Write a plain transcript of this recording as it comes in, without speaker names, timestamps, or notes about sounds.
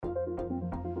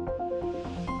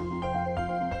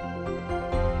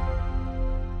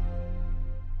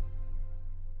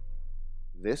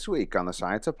This week on the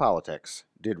Science of Politics,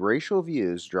 did racial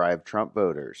views drive Trump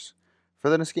voters? For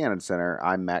the Niskanen Center,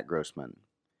 I'm Matt Grossman.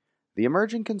 The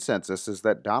emerging consensus is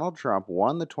that Donald Trump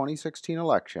won the 2016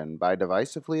 election by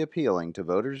divisively appealing to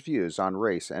voters' views on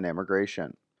race and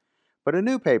immigration. But a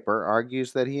new paper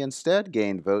argues that he instead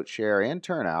gained vote share and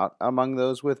turnout among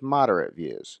those with moderate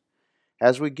views.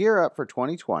 As we gear up for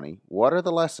 2020, what are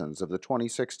the lessons of the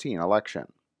 2016 election?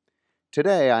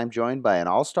 Today, I'm joined by an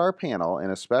all-star panel in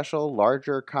a special,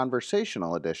 larger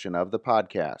conversational edition of the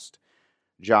podcast.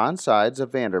 John Sides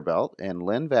of Vanderbilt and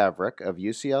Lynn Vavreck of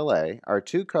UCLA are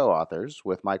two co-authors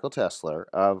with Michael Tesler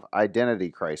of Identity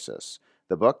Crisis,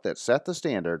 the book that set the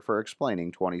standard for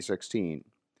explaining 2016.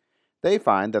 They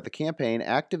find that the campaign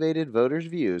activated voters'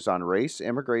 views on race,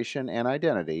 immigration, and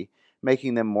identity,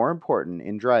 making them more important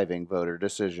in driving voter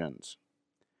decisions.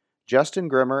 Justin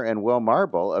Grimmer and Will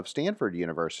Marble of Stanford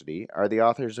University are the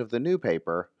authors of the new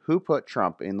paper, Who Put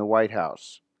Trump in the White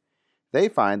House? They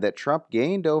find that Trump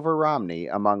gained over Romney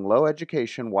among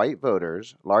low-education white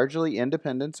voters, largely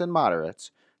independents and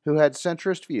moderates, who had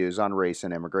centrist views on race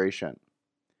and immigration.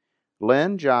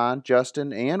 Lynn, John,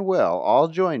 Justin, and Will all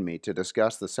join me to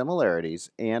discuss the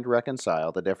similarities and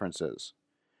reconcile the differences.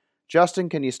 Justin,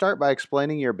 can you start by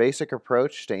explaining your basic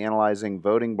approach to analyzing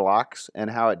voting blocks and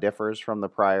how it differs from the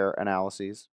prior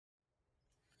analyses?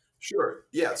 Sure.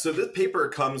 Yeah. So this paper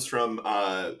comes from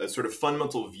a sort of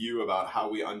fundamental view about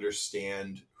how we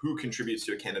understand who contributes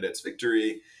to a candidate's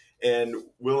victory. And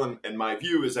Will and my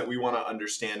view is that we want to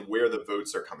understand where the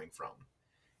votes are coming from.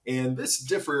 And this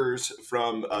differs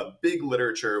from a big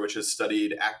literature which has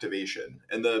studied activation.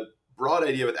 And the broad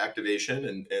idea with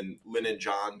activation, and Lynn and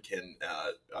John can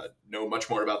know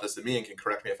much more about this than me and can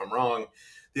correct me if I'm wrong.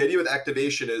 The idea with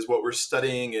activation is what we're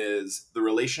studying is the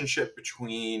relationship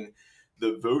between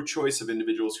the vote choice of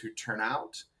individuals who turn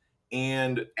out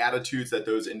and attitudes that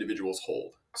those individuals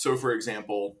hold. So, for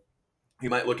example, you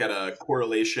might look at a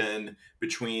correlation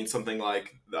between something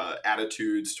like the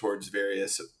attitudes towards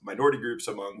various minority groups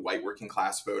among white working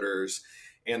class voters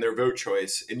and their vote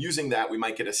choice. And using that, we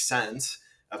might get a sense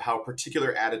of how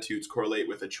particular attitudes correlate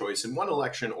with a choice in one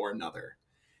election or another.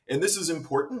 And this is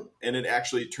important, and it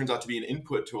actually turns out to be an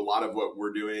input to a lot of what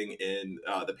we're doing in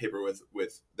the paper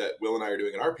with that Will and I are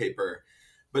doing in our paper.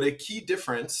 But a key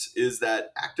difference is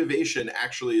that activation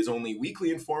actually is only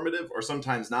weakly informative or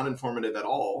sometimes not informative at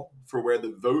all for where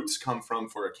the votes come from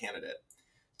for a candidate.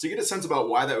 To get a sense about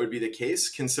why that would be the case,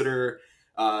 consider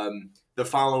the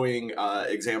following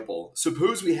example.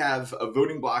 Suppose we have a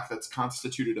voting block that's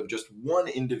constituted of just one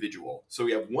individual. So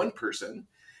we have one person,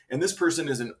 and this person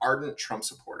is an ardent Trump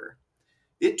supporter.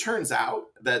 It turns out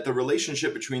that the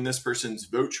relationship between this person's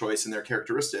vote choice and their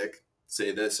characteristic,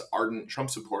 say this ardent Trump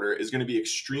supporter, is going to be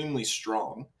extremely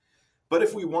strong. But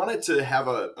if we wanted to have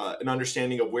an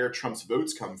understanding of where Trump's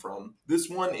votes come from, this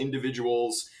one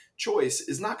individual's choice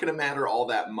is not going to matter all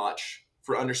that much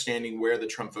for understanding where the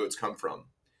Trump votes come from.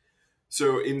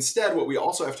 So instead, what we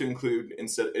also have to include,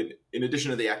 in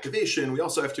addition to the activation, we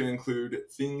also have to include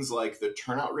things like the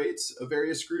turnout rates of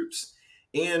various groups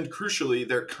and, crucially,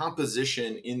 their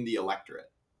composition in the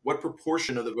electorate. What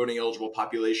proportion of the voting eligible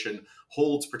population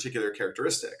holds particular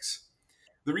characteristics?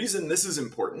 The reason this is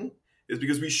important is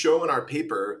because we show in our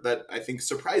paper that, I think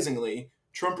surprisingly,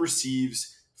 Trump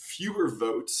receives fewer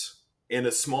votes and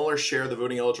a smaller share of the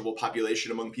voting eligible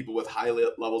population among people with high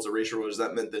levels of racial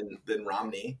resentment than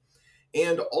Romney.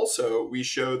 And also, we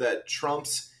show that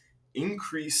Trump's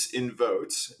increase in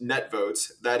votes, net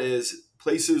votes, that is,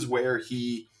 places where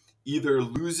he either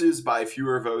loses by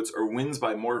fewer votes or wins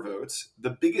by more votes, the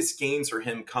biggest gains for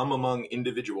him come among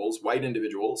individuals, white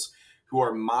individuals, who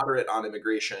are moderate on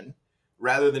immigration,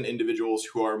 rather than individuals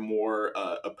who are more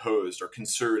opposed or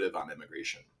conservative on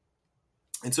immigration.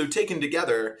 And so taken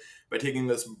together, by taking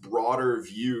this broader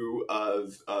view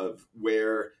of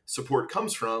where support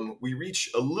comes from, we reach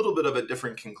a little bit of a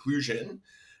different conclusion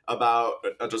about,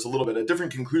 not just a little bit, a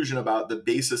different conclusion about the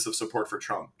basis of support for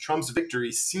Trump. Trump's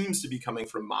victory seems to be coming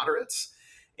from moderates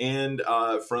and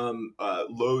from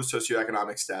low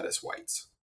socioeconomic status whites.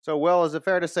 So, Will, is it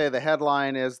fair to say the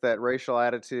headline is that racial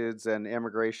attitudes and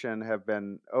immigration have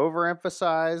been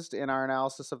overemphasized in our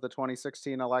analysis of the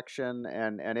 2016 election?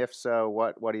 And if so,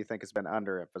 what do you think has been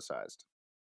underemphasized?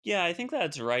 Yeah, I think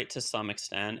that's right to some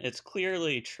extent. It's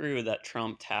clearly true that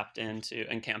Trump tapped into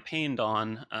and campaigned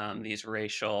on these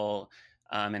racial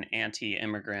and anti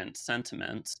immigrant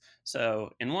sentiments.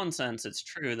 So, in one sense, it's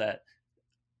true that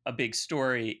a big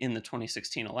story in the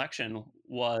 2016 election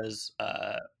was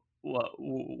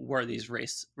were these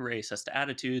racist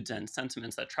attitudes and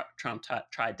sentiments that Trump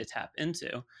tried to tap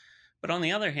into. But on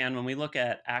the other hand, when we look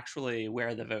at actually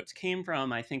where the votes came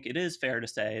from, I think it is fair to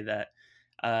say that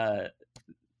uh,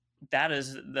 that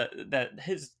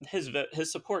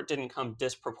his support didn't come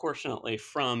disproportionately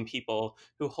from people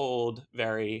who hold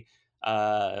very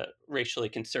racially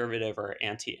conservative or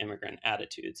anti-immigrant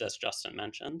attitudes, as Justin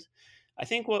mentioned. I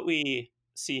think what we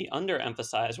see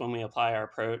underemphasized when we apply our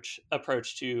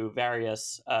approach to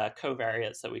various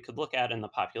covariates that we could look at in the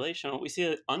population, what we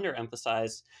see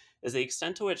underemphasized is the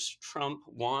extent to which Trump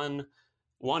won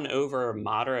over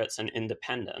moderates and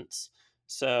independents.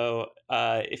 So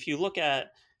if you look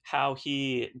at how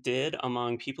he did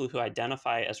among people who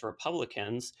identify as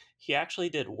Republicans, he actually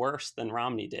did worse than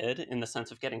Romney did in the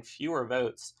sense of getting fewer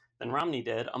votes than Romney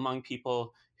did among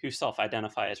people who self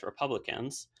identify as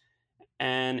Republicans.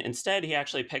 And instead, he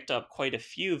actually picked up quite a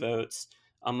few votes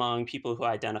among people who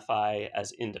identify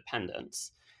as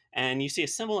independents. And you see a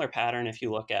similar pattern if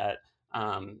you look at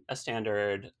a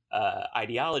standard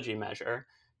ideology measure.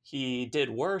 He did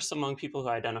worse among people who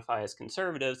identify as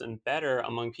conservatives and better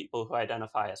among people who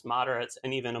identify as moderates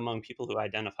and even among people who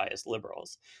identify as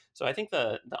liberals. So I think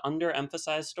the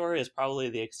underemphasized story is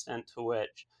probably the extent to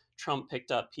which Trump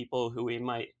picked up people who we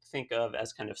might think of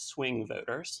as kind of swing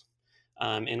voters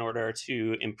in order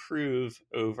to improve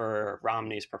over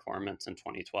Romney's performance in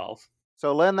 2012.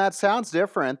 So, Lynn, that sounds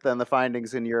different than the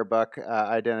findings in your book,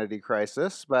 Identity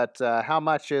Crisis, but how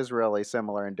much is really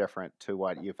similar and different to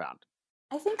what you found?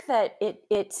 I think that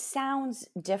it sounds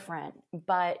different,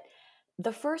 but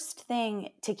the first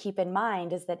thing to keep in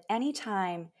mind is that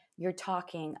anytime you're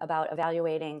talking about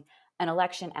evaluating an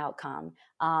election outcome,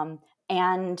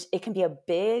 and it can be a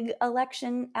big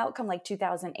election outcome like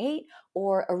 2008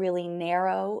 or a really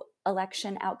narrow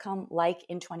election outcome like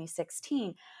in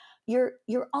 2016,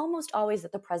 you're almost always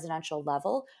at the presidential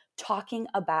level talking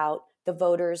about the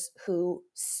voters who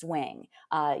swing,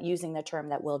 using the term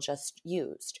that Will just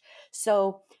used.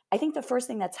 So I think the first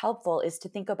thing that's helpful is to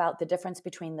think about the difference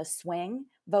between the swing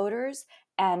voters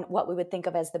and what we would think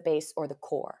of as the base or the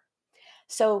core.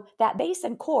 So that base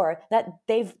and core, that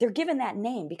they're given that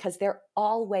name because they're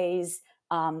always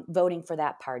voting for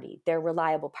that party. They're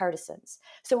reliable partisans.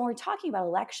 So when we're talking about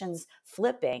elections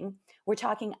flipping, we're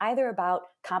talking either about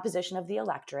composition of the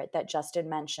electorate that Justin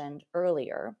mentioned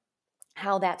earlier,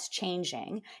 how that's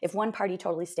changing. If one party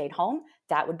totally stayed home,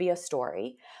 that would be a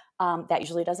story. That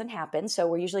usually doesn't happen. So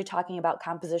we're usually talking about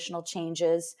compositional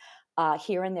changes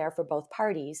here and there for both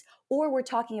parties, or we're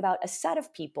talking about a set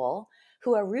of people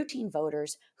who are routine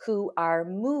voters who are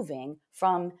moving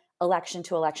from election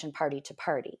to election, party to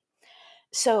party.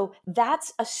 So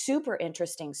that's a super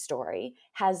interesting story,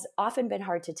 has often been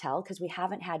hard to tell because we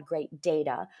haven't had great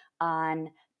data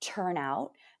on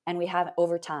turnout and we have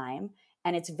over time.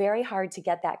 And it's very hard to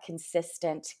get that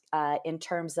consistent in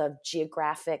terms of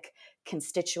geographic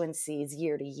constituencies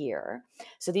year to year.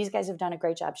 So these guys have done a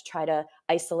great job to try to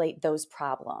isolate those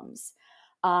problems.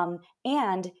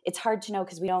 And it's hard to know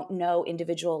because we don't know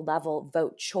individual level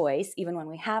vote choice, even when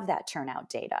we have that turnout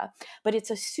data. But it's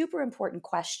a super important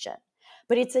question.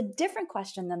 But it's a different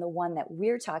question than the one that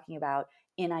we're talking about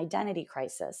in Identity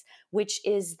Crisis, which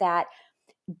is that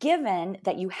given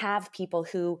that you have people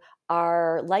who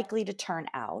are likely to turn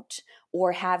out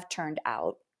or have turned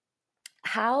out,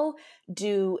 how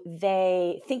do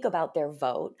they think about their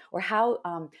vote, or how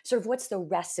sort of what's the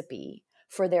recipe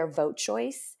for their vote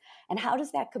choice? And how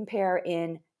does that compare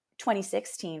in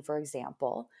 2016, for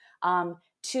example,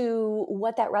 to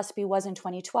what that recipe was in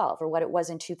 2012 or what it was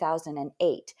in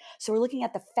 2008? So we're looking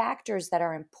at the factors that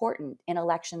are important in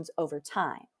elections over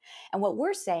time. And what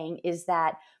we're saying is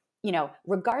that,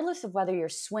 regardless of whether you're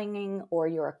swinging or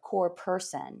you're a core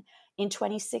person, in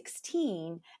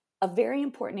 2016, a very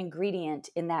important ingredient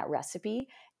in that recipe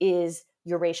is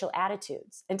your racial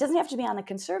attitudes. And it doesn't have to be on the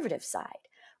conservative side,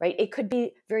 right? It could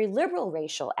be very liberal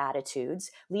racial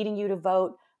attitudes leading you to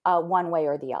vote one way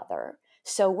or the other.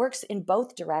 So it works in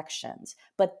both directions.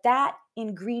 But that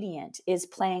ingredient is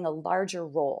playing a larger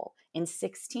role in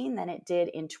 16 than it did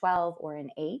in 12 or in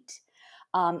 8.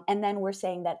 And then we're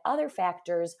saying that other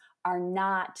factors are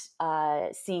not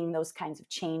seeing those kinds of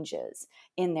changes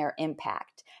in their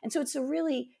impact. And so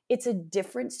it's a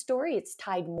different story. It's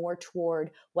tied more toward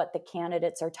what the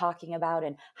candidates are talking about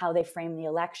and how they frame the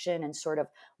election and sort of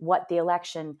what the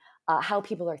election, how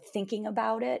people are thinking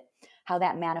about it, how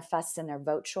that manifests in their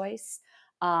vote choice.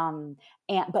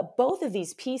 But both of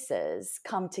these pieces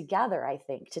come together, I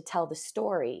think, to tell the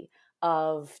story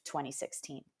of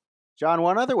 2016. John,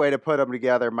 one other way to put them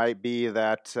together might be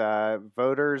that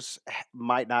voters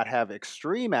might not have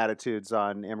extreme attitudes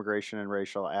on immigration and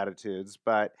racial attitudes,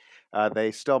 but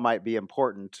they still might be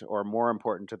important or more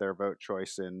important to their vote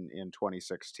choice in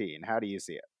 2016. How do you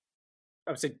see it?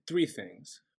 I would say three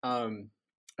things.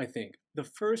 I think the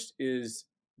first is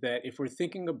that if we're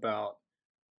thinking about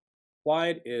why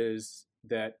it is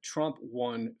that Trump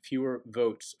won fewer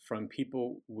votes from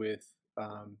people with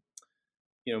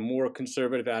more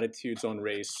conservative attitudes on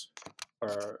race,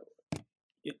 or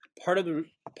part of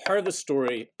the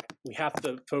story we have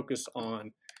to focus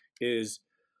on is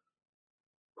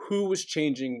who was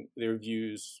changing their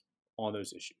views on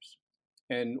those issues.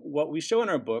 And what we show in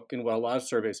our book, and what a lot of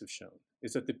surveys have shown,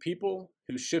 is that the people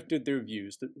who shifted their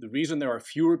views, the reason there are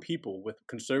fewer people with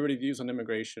conservative views on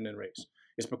immigration and race,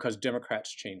 is because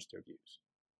Democrats changed their views.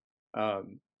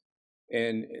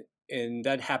 And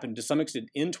that happened to some extent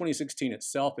in 2016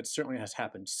 itself. It certainly has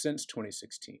happened since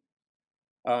 2016.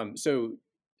 So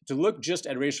to look just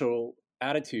at racial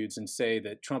attitudes and say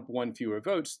that Trump won fewer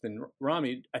votes than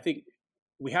Romney, I think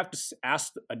we have to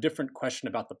ask a different question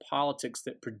about the politics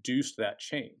that produced that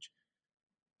change.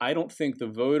 I don't think the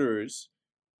voters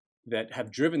that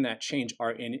have driven that change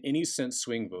are in any sense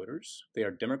swing voters. They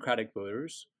are Democratic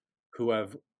voters who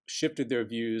have shifted their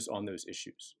views on those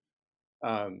issues.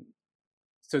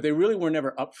 So they really were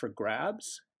never up for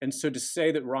grabs. And so to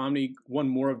say that Romney won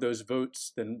more of those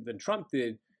votes than Trump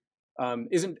did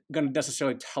isn't going to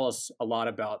necessarily tell us a lot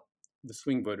about the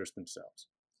swing voters themselves.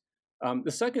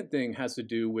 The second thing has to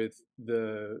do with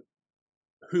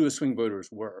who the swing voters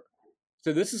were.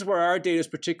 So this is where our data is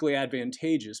particularly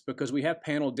advantageous because we have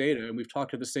panel data and we've talked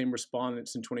to the same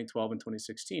respondents in 2012 and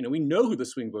 2016. And we know who the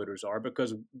swing voters are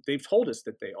because they've told us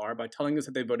that they are by telling us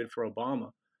that they voted for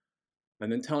Obama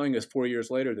and then telling us 4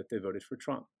 years later that they voted for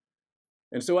Trump.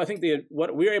 And so I think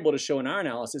what we're able to show in our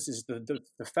analysis is the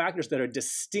factors that are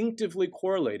distinctively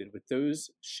correlated with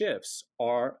those shifts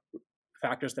are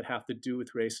factors that have to do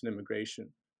with race and immigration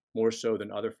more so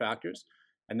than other factors.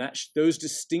 And those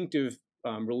distinctive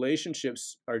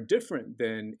relationships are different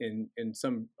than in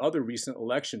some other recent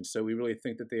elections. So we really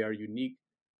think that they are unique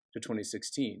to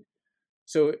 2016.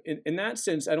 So in that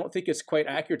sense, I don't think it's quite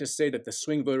accurate to say that the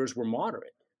swing voters were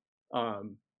moderate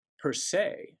per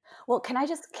se. Well,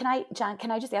 John, can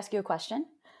I just ask you a question?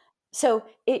 So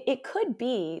it could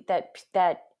be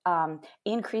that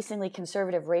increasingly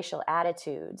conservative racial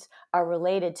attitudes are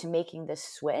related to making this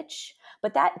switch,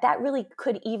 but that really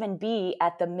could even be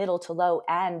at the middle to low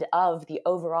end of the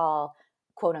overall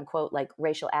quote unquote like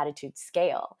racial attitude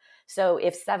scale. So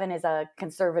if 7 is a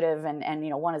conservative and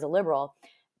 1 is a liberal,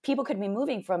 people could be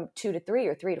moving from 2 to 3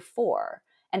 or 3 to 4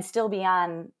 and still be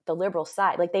on the liberal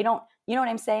side. Like they don't, you know what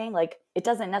I'm saying? Like it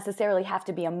doesn't necessarily have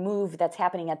to be a move that's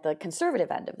happening at the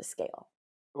conservative end of the scale.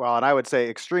 Well, and I would say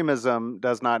extremism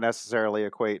does not necessarily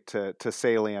equate to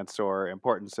salience or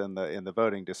importance in the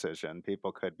voting decision.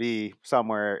 People could be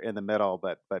somewhere in the middle,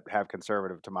 but have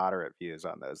conservative to moderate views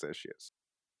on those issues.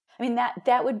 I mean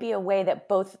that would be a way that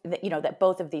both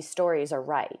of these stories are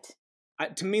right.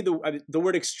 To me, the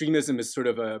word extremism is sort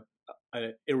of a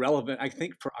irrelevant, I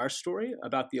think, for our story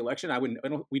about the election.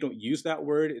 We don't use that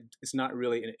word. It's not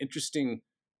really an interesting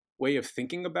way of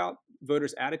thinking about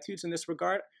voters' attitudes in this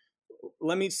regard.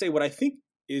 Let me say what I think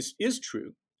is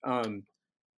true.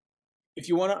 If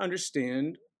you want to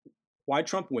understand why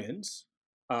Trump wins,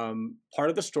 part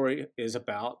of the story is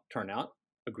about turnout,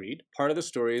 agreed. Part of the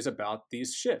story is about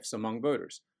these shifts among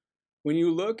voters. When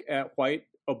you look at white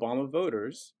Obama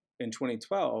voters in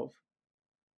 2012,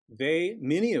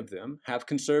 many of them have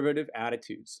conservative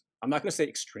attitudes. I'm not going to say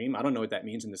extreme. I don't know what that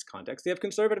means in this context. They have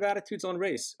conservative attitudes on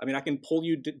race. I mean, I can pull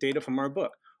you data from our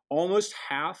book. Almost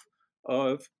half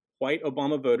of white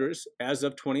Obama voters as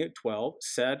of 2012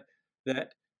 said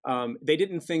that they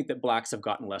didn't think that blacks have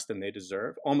gotten less than they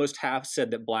deserve. Almost half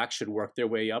said that blacks should work their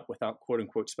way up without quote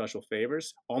unquote special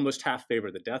favors. Almost half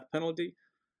favor the death penalty.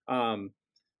 About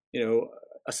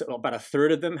a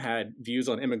third of them had views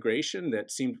on immigration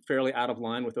that seemed fairly out of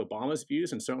line with Obama's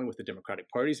views and certainly with the Democratic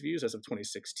Party's views as of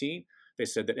 2016. They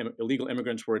said that illegal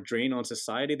immigrants were a drain on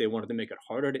society. They wanted to make it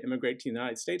harder to immigrate to the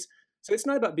United States. So it's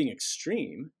not about being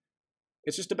extreme.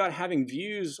 It's just about having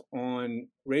views on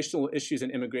racial issues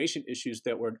and immigration issues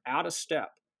that were out of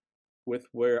step with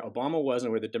where Obama was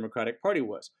and where the Democratic Party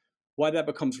was. Why that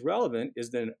becomes relevant is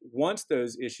then once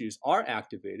those issues are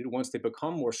activated, once they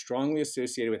become more strongly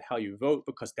associated with how you vote,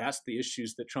 because that's the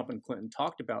issues that Trump and Clinton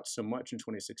talked about so much in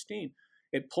 2016,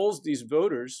 it pulls these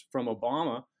voters from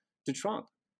Obama to Trump.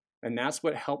 And that's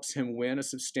what helps him win a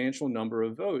substantial number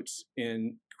of votes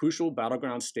in crucial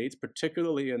battleground states,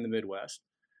 particularly in the Midwest.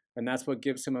 And that's what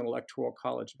gives him an electoral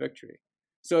college victory.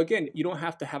 So again, you don't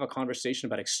have to have a conversation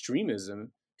about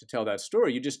extremism to tell that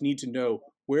story. You just need to know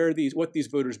what these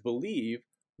voters believe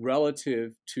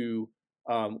relative to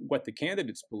what the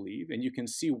candidates believe, and you can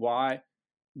see why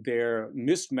their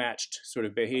mismatched sort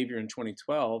of behavior in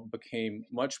 2012 became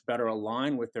much better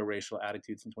aligned with their racial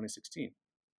attitudes in 2016.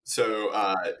 So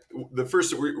the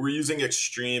first, we're using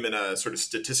extreme in a sort of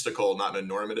statistical, not in a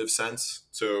normative sense.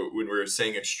 So when we're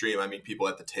saying extreme, I mean people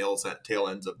at the tail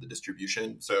ends of the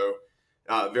distribution. So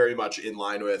very much in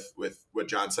line with what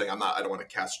John's saying. I don't want to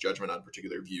cast judgment on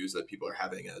particular views that people are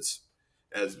having as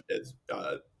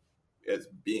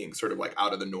being sort of like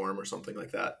out of the norm or something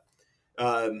like that.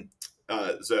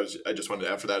 So I just wanted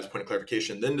to add for that as a point of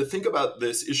clarification. Then to think about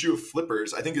this issue of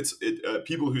flippers, I think it's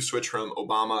people who switch from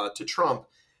Obama to Trump.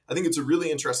 I think it's a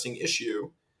really interesting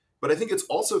issue, but I think it's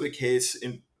also the case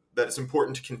that it's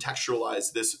important to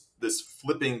contextualize this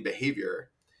flipping behavior.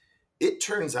 It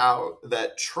turns out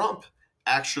that Trump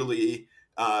actually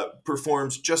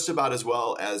performs just about as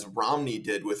well as Romney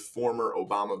did with former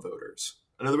Obama voters.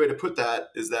 Another way to put that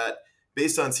is that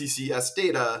based on CCS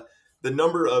data, the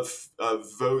number of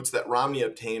votes that Romney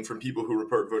obtained from people who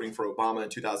report voting for Obama in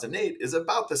 2008 is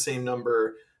about the same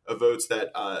number of votes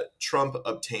that Trump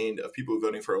obtained of people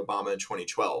voting for Obama in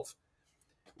 2012.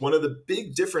 One of the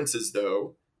big differences,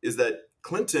 though, is that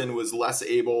Clinton was less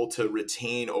able to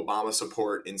retain Obama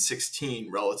support in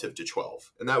 16 relative to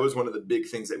 12. And that was one of the big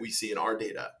things that we see in our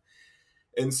data.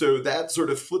 And so that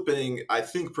sort of flipping, I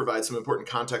think, provides some important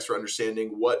context for understanding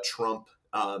what Trump,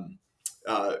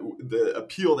 the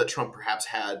appeal that Trump perhaps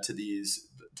had to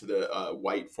the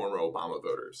white former Obama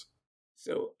voters.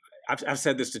 So I've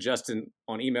said this to Justin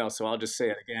on email, so I'll just say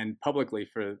it again publicly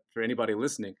for anybody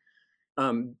listening.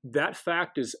 That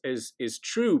fact is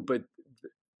true, but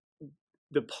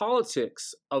the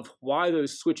politics of why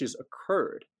those switches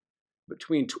occurred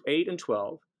between 8 and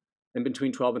 12 and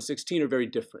between 12 and 16 are very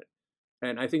different.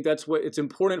 And I think that's what it's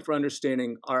important for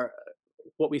understanding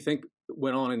what we think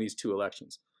went on in these two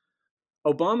elections.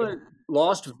 Obama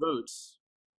lost votes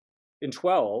in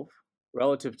 12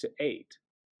 relative to 8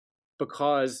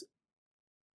 because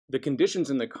the conditions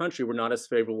in the country were not as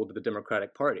favorable to the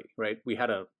Democratic Party, right? We had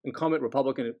an incumbent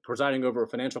Republican presiding over a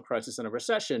financial crisis and a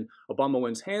recession. Obama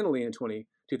wins handily in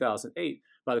 2008.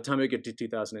 By the time we get to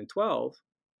 2012,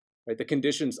 right, the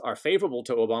conditions are favorable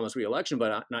to Obama's reelection,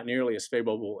 but not nearly as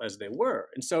favorable as they were.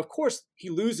 And so, of course, he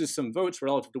loses some votes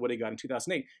relative to what he got in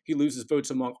 2008. He loses votes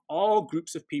among all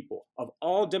groups of people, of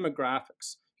all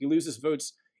demographics. He loses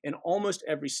votes in almost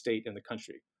every state in the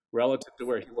country relative to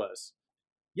where he was.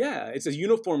 Yeah, it's a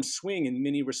uniform swing in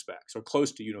many respects, or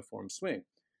close to uniform swing.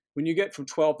 When you get from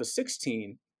 12 to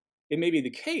 16, it may be the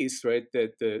case, right,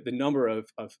 that the number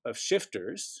of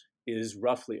shifters is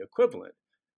roughly equivalent.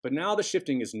 But now the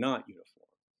shifting is not uniform.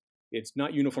 It's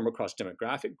not uniform across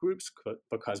demographic groups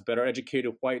because better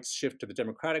educated whites shift to the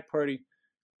Democratic Party,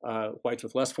 whites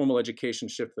with less formal education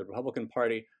shift to the Republican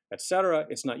Party, et cetera.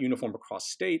 It's not uniform across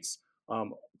states.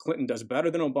 Clinton does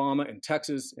better than Obama in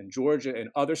Texas and Georgia and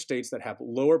other states that have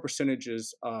lower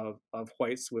percentages of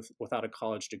whites without a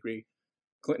college degree.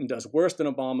 Clinton does worse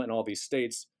than Obama in all these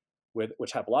states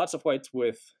which have lots of whites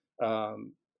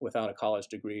without a college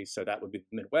degree. So that would be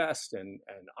the Midwest and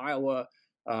Iowa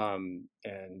and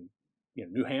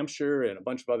New Hampshire and a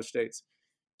bunch of other states.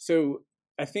 So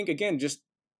I think, again,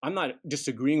 I'm not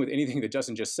disagreeing with anything that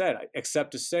Justin just said,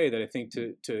 except to say that I think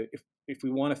if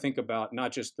we want to think about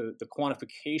not just the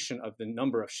quantification of the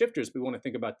number of shifters, we want to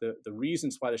think about the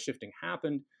reasons why the shifting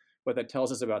happened, what that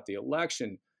tells us about the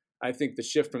election. I think the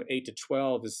shift from 8 to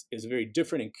 12 is very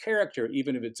different in character,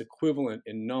 even if it's equivalent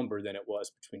in number than it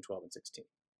was between 12 and 16.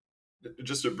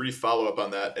 Just a brief follow-up on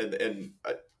that, and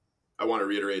I want to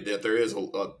reiterate that there is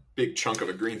a big chunk of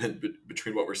agreement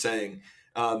between what we're saying.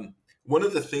 One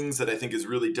of the things that I think is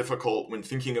really difficult when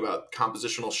thinking about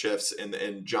compositional shifts,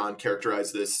 and John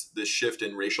characterized this shift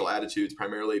in racial attitudes,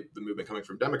 primarily the movement coming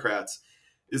from Democrats,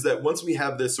 is that once we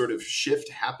have this sort of shift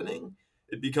happening,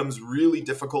 it becomes really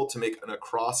difficult to make an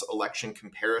across-election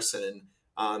comparison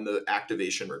on the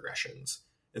activation regressions.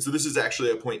 And so this is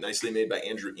actually a point nicely made by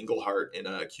Andrew Engelhardt in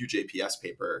a QJPS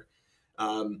paper.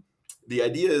 The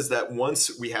idea is that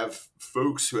once we have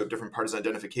folks who have different partisan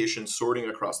identification sorting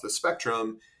across the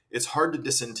spectrum, it's hard to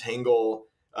disentangle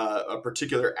a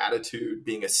particular attitude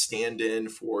being a stand-in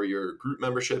for your group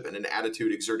membership and an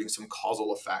attitude exerting some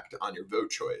causal effect on your vote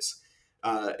choice.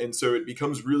 And so it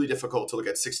becomes really difficult to look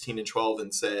at 16 and 12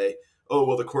 and say, oh,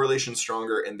 well, the correlation's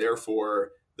stronger, and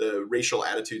therefore the racial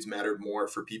attitudes mattered more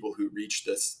for people who reach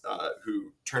this,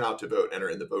 who turn out to vote, enter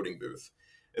in the voting booth.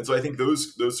 And so I think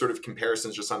those sort of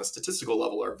comparisons just on a statistical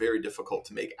level are very difficult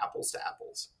to make apples to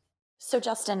apples. So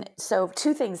Justin, so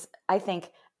two things I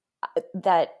think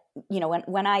that,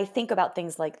 when I think about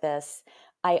things like this,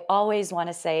 I always want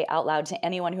to say out loud to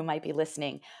anyone who might be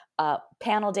listening,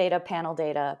 panel data, panel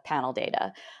data, panel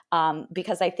data,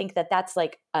 because I think that that's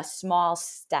like a small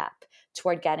step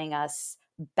toward getting us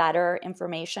better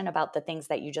information about the things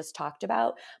that you just talked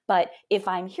about. But if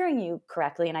I'm hearing you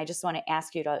correctly, and I just want to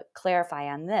ask you to clarify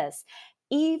on this,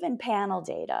 even panel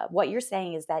data, what you're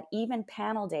saying is that even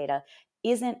panel data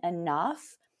isn't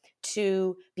enough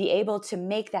to be able to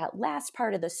make that last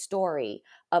part of the story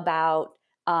about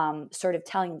sort of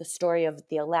telling the story of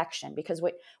the election. Because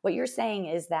what you're saying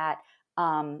is that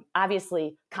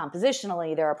obviously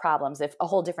compositionally there are problems. If a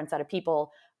whole different set of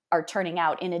people are turning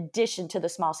out in addition to the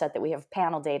small set that we have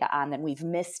panel data on, then we've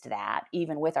missed that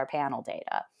even with our panel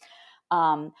data.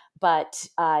 But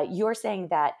you're saying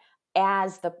that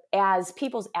as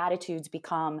people's attitudes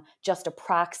become just a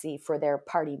proxy for their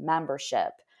party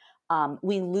membership,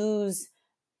 we lose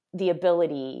the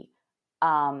ability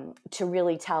to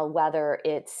really tell whether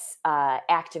it's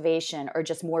activation or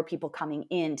just more people coming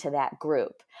into that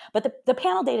group. But the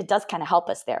panel data does kind of help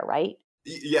us there, right?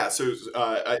 Yeah, so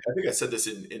I think I said this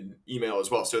in email as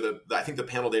well. So I think the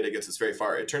panel data gets us very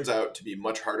far. It turns out to be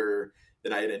much harder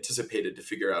than I had anticipated to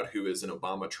figure out who is an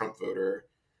Obama-Trump voter.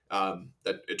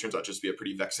 That it turns out just to be a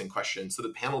pretty vexing question. So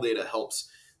the panel data helps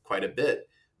quite a bit.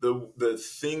 The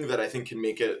thing that I think can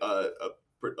make it a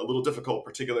little difficult,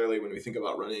 particularly when we think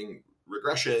about running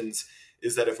regressions,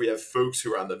 is that if we have folks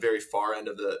who are on the very far end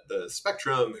of the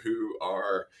spectrum who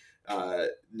are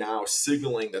now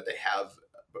signaling that they have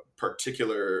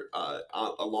particular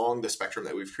along the spectrum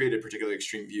that we've created particularly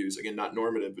extreme views, again not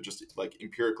normative but just like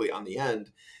empirically on the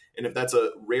end, and if that's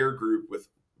a rare group with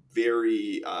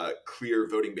very clear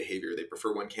voting behavior, they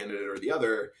prefer one candidate or the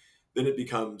other, then it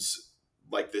becomes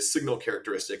like this signal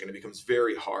characteristic, and it becomes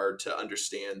very hard to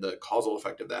understand the causal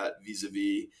effect of that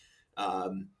vis-a-vis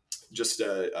just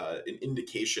an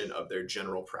indication of their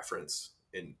general preference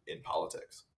in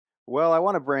politics. Well, I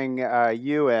want to bring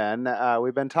you in.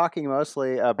 We've been talking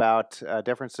mostly about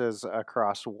differences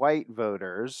across white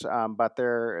voters, but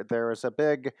there is a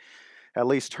big, at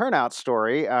least turnout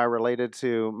story related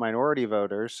to minority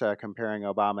voters comparing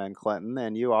Obama and Clinton.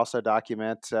 And you also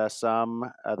document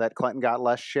some that Clinton got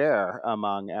less share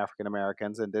among African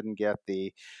Americans and didn't get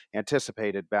the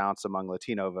anticipated bounce among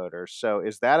Latino voters. So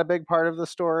is that a big part of the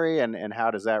story? And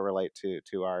how does that relate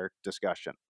to our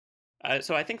discussion?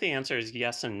 So I think the answer is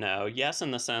yes and no. Yes,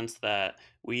 in the sense that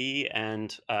we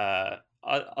and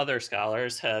other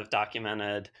scholars have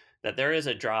documented that there is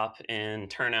a drop in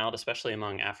turnout, especially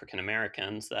among African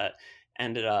Americans, that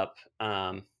ended up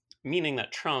meaning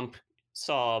that Trump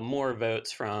saw more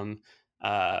votes from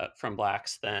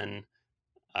blacks than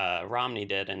Romney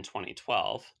did in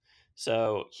 2012.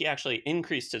 So he actually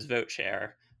increased his vote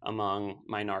share among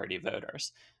minority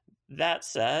voters. That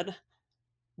said,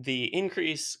 the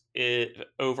increase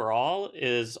overall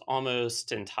is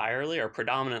almost entirely or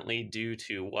predominantly due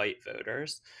to white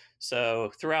voters.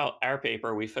 So throughout our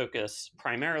paper, we focus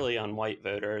primarily on white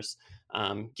voters,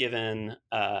 given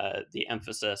the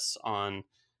emphasis on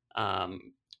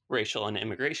um, racial and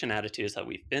immigration attitudes that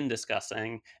we've been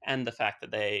discussing, and the fact that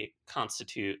they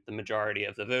constitute the majority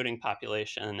of the voting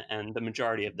population and the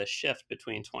majority of the shift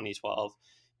between 2012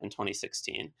 and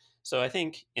 2016. So I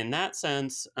think in that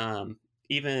sense,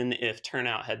 even if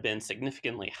turnout had been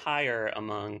significantly higher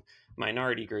among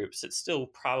minority groups, it still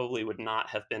probably would not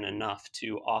have been enough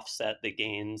to offset the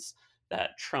gains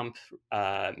that Trump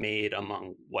made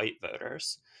among white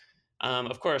voters.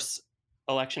 Of course,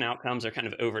 election outcomes are kind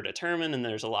of overdetermined, and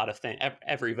there's a lot of things.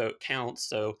 Every vote counts,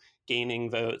 so gaining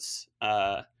votes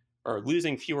or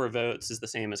losing fewer votes is the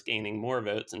same as gaining more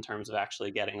votes in terms of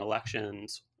actually getting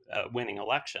elections, winning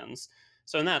elections.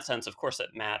 So in that sense, of course, it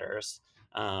matters.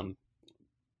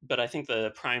 But I think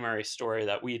the primary story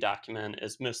that we document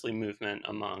is mostly movement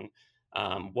among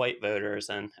white voters,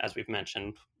 and as we've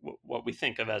mentioned, what we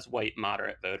think of as white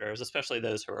moderate voters, especially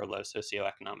those who are low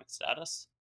socioeconomic status.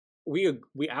 We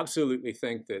absolutely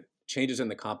think that changes in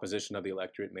the composition of the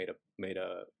electorate made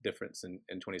a difference in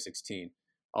 2016.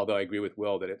 Although I agree with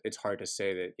Will that it's hard to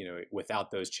say that without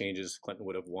those changes Clinton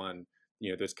would have won.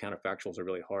 Those counterfactuals are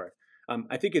really hard.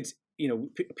 I think it's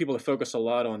people have focused a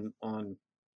lot on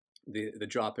the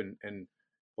drop in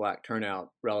black turnout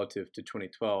relative to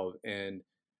 2012, and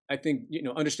I think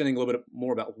understanding a little bit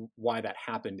more about why that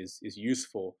happened is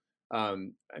useful. I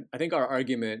think our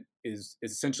argument is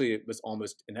essentially it was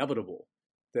almost inevitable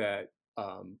that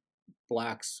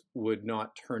blacks would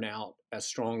not turn out as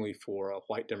strongly for a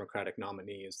white Democratic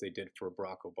nominee as they did for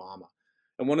Barack Obama.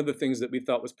 And one of the things that we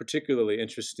thought was particularly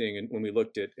interesting when we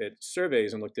looked at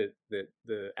surveys and looked at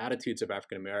the attitudes of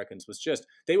African Americans was just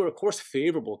they were, of course,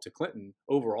 favorable to Clinton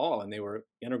overall, and they were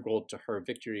integral to her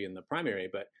victory in the primary,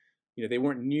 but they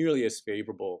weren't nearly as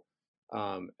favorable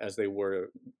as they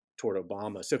were toward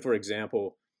Obama. So, for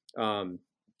example, in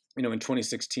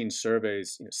 2016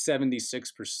 surveys,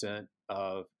 76%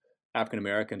 of African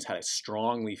Americans had a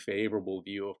strongly favorable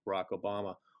view of Barack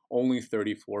Obama. Only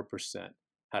 34%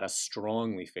 had a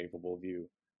strongly favorable view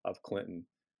of Clinton.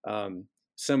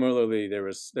 Similarly, there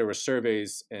were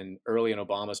surveys early in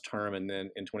Obama's term and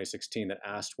then in 2016 that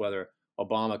asked whether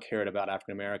Obama cared about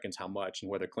African Americans, how much, and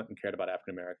whether Clinton cared about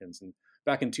African Americans. And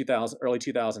back in early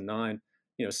 2009,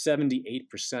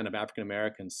 78% of African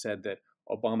Americans said that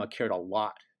Obama cared a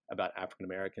lot about African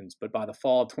Americans. But by the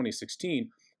fall of 2016,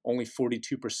 only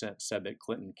 42% said that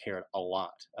Clinton cared a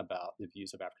lot about the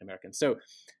views of African Americans. So,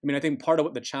 I think part of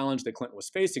what the challenge that Clinton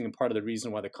was facing and part of the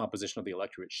reason why the composition of the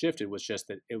electorate shifted was just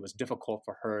that it was difficult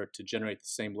for her to generate the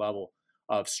same level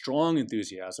of strong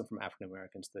enthusiasm from African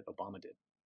Americans that Obama did.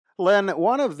 Lynn,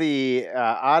 one of the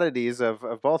oddities of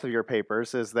both of your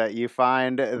papers is that you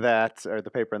find that, or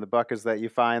the paper in the book is that you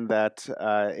find that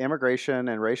immigration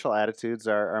and racial attitudes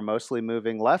are mostly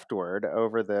moving leftward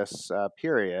over this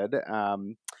period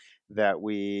that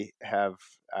we have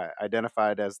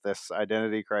identified as this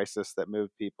identity crisis that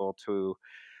moved people to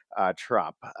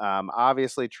Trump.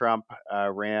 Obviously, Trump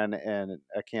ran in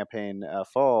a campaign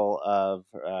full of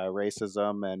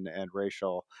racism and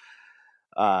racial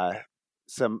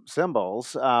some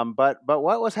symbols. But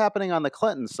what was happening on the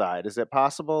Clinton side? Is it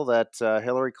possible that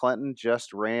Hillary Clinton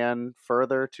just ran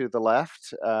further to the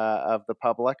left of the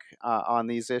public on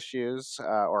these issues,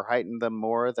 or heightened them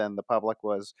more than the public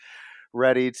was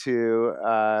ready to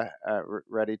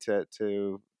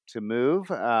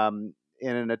move?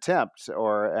 In an attempt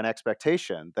or an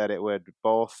expectation that it would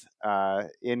both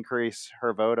increase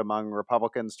her vote among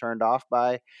Republicans turned off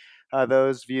by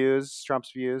those views,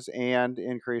 Trump's views, and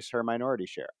increase her minority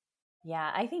share?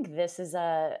 Yeah, I think this is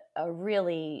a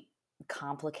really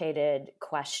complicated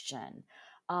question.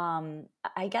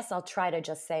 I guess I'll try to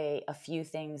just say a few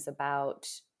things about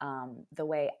the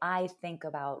way I think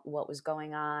about what was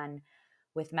going on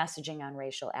with messaging on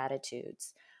racial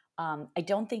attitudes. I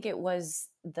don't think it was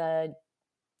the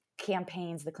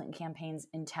Clinton campaign's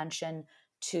intention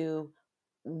to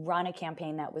run a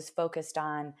campaign that was focused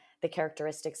on the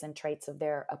characteristics and traits of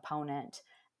their opponent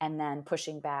and then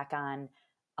pushing back on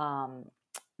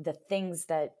the things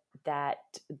that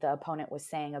the opponent was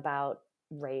saying about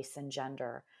race and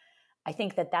gender. I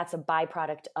think that that's a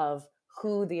byproduct of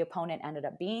who the opponent ended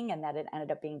up being, and that it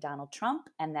ended up being Donald Trump,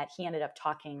 and that he ended up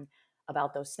talking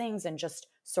about those things and just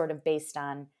sort of based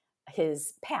on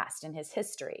his past and his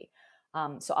history.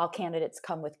 So all candidates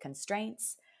come with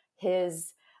constraints.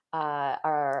 His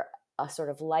are a sort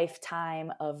of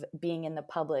lifetime of being in the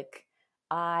public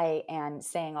eye and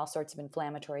saying all sorts of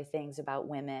inflammatory things about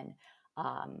women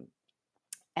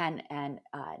and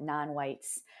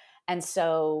non-whites. And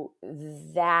so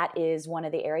that is one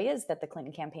of the areas that the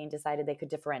Clinton campaign decided they could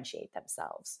differentiate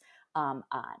themselves on.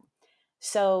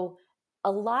 So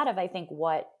a lot of, I think,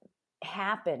 what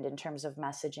happened in terms of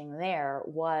messaging there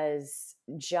was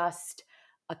just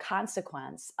a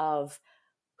consequence of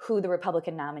who the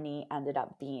Republican nominee ended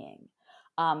up being.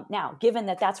 Now, given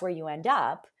that that's where you end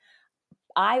up,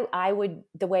 I would,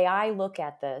 the way I look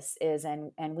at this is,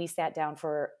 and we sat down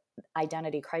for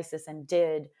Identity Crisis and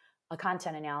did a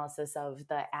content analysis of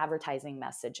the advertising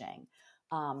messaging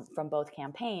from both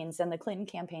campaigns, and the Clinton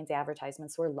campaign's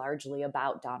advertisements were largely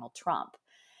about Donald Trump.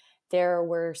 There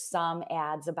were some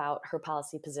ads about her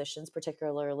policy positions,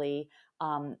 particularly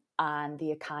on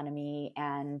the economy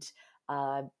and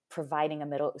providing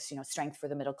strength for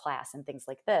the middle class and things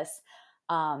like this.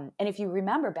 And if you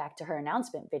remember back to her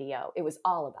announcement video, it was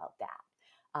all about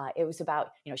that. It was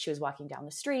about, she was walking down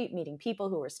the street, meeting people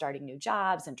who were starting new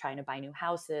jobs and trying to buy new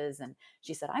houses. And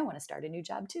she said, I want to start a new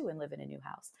job too and live in a new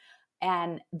house.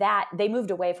 And that they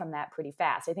moved away from that pretty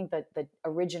fast. I think that the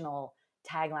original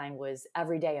tagline was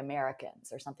everyday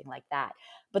Americans or something like that.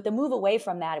 But the move away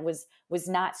from that was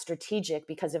not strategic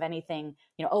because of anything,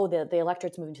 the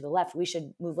electorate's moving to the left. We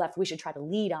should move left. We should try to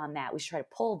lead on that. We should try to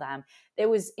pull them. It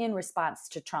was in response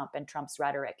to Trump and Trump's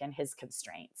rhetoric and his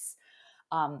constraints.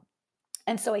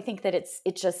 And so I think that it's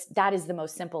just, that is the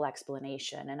most simple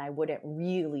explanation. And I wouldn't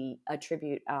really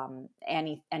attribute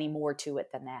any more to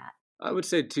it than that. I would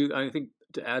say too, I think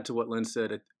to add to what Lynn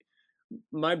said,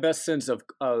 my best sense of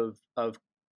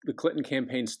the Clinton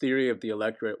campaign's theory of the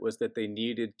electorate was that they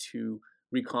needed to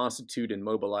reconstitute and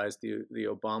mobilize the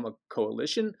Obama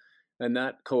coalition. And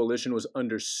that coalition was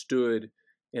understood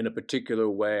in a particular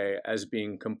way as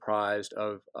being comprised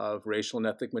of racial and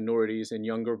ethnic minorities and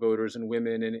younger voters and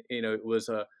women. And, it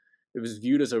was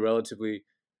viewed as a relatively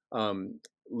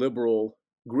liberal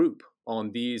group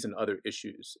on these and other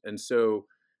issues. And so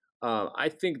I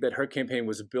think that her campaign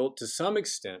was built to some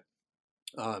extent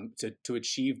to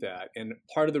achieve that. And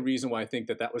part of the reason why I think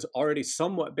that was already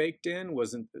somewhat baked in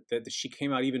was that she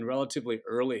came out even relatively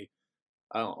early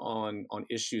on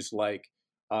issues like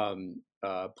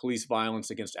police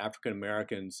violence against African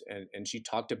Americans, and she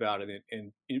talked about it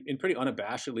in pretty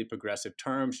unabashedly progressive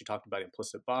terms. She talked about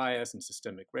implicit bias and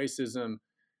systemic racism.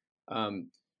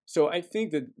 So I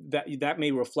think that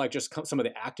may reflect just some of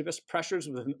the activist pressures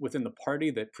within the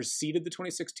party that preceded the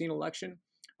 2016 election.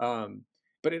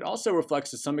 But it also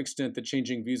reflects to some extent the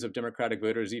changing views of Democratic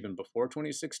voters even before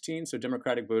 2016. So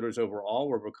Democratic voters overall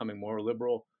were becoming more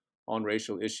liberal on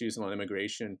racial issues and on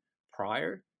immigration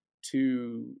prior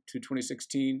to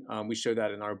 2016. We show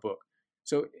that in our book.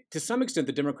 So to some extent,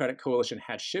 the Democratic coalition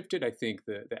had shifted. I think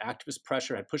the activist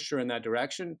pressure had pushed her in that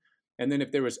direction. And then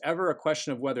if there was ever a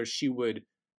question of whether she would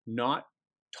not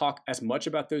talk as much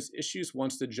about those issues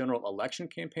once the general election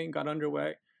campaign got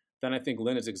underway, then I think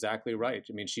Lynn is exactly right.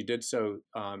 I mean, she did so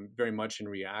very much in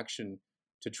reaction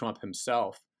to Trump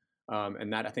himself.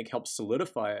 And that, I think, helped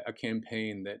solidify a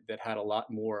campaign that had a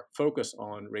lot more focus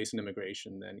on race and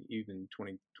immigration than even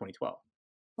 2012.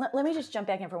 Let me just jump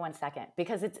back in for 1 second,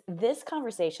 because this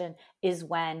conversation is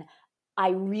when I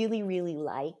really, really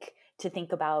like to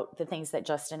think about the things that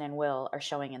Justin and Will are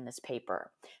showing in this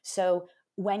paper. So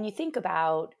when you think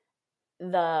about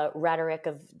the rhetoric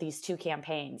of these two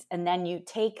campaigns, and then you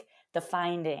take the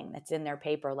finding that's in their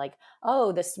paper, like,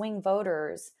 oh, the swing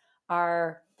voters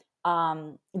are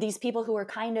these people who are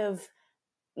kind of,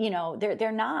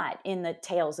 they're not in the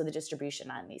tails of the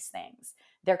distribution on these things.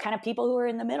 They're kind of people who are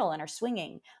in the middle and are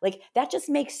swinging. Like, that just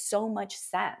makes so much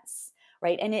sense,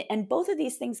 right? And both of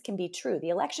these things can be true. The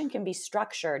election can be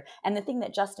structured. And the thing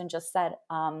that Justin just said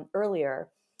earlier,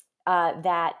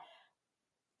 that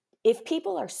if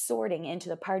people are sorting into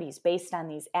the parties based on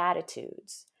these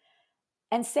attitudes,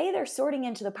 and say they're sorting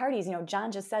into the parties,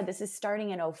 John just said this is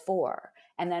starting in 04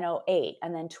 and then 08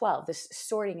 and then 12. This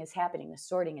sorting is happening.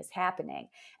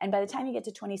 And by the time you get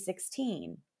to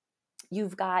 2016,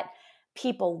 you've got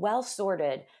people well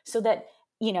sorted so that,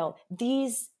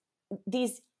 these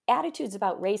attitudes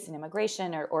about race and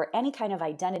immigration or any kind of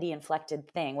identity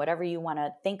inflected thing, whatever you want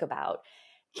to think about,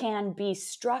 can be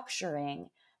structuring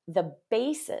the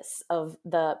basis of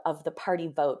the party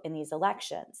vote in these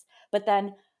elections. But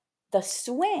then the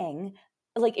swing,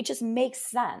 like, it just makes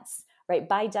sense, right?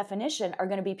 By definition, are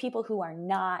going to be people who are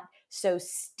not so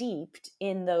steeped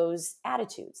in those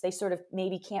attitudes. They sort of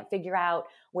maybe can't figure out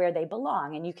where they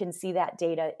belong. And you can see that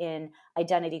data in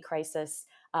Identity Crisis.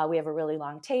 We have a really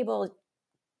long table.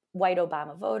 White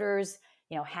Obama voters,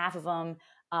 half of them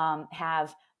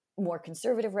have more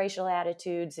conservative racial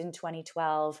attitudes in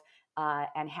 2012,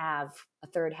 and a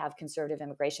third have conservative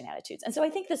immigration attitudes. And so I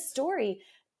think the story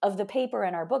of the paper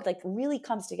and our book really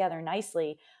comes together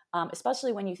nicely,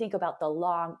 especially when you think about the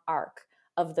long arc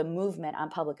of the movement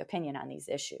on public opinion on these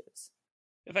issues.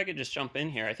 If I could just jump in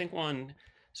here, I think one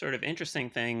sort of interesting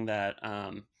thing that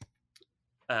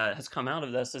has come out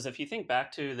of this is if you think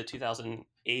back to the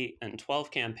 2008 and 12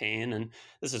 campaign, and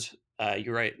this is,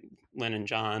 you're right, Lynn and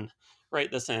John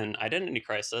write this in Identity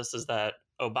Crisis, is that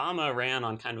Obama ran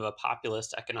on kind of a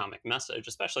populist economic message,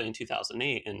 especially in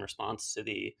 2008 in response to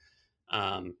the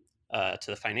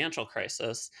financial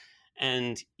crisis.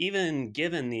 And even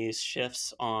given these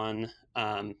shifts on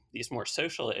these more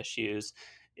social issues,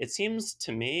 it seems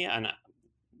to me, and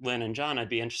Lynn and John, I'd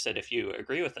be interested if you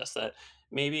agree with this, that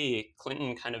maybe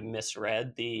Clinton kind of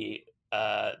misread made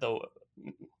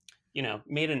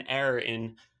an error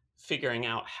in figuring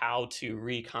out how to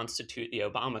reconstitute the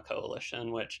Obama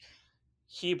coalition, which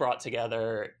he brought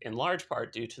together in large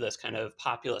part due to this kind of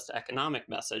populist economic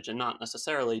message, and not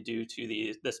necessarily due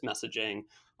to this messaging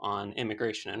on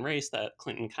immigration and race that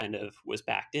Clinton kind of was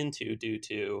backed into due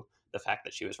to the fact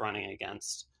that she was running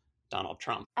against Donald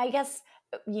Trump. I guess,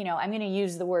 I'm going to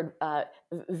use the word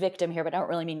victim here, but I don't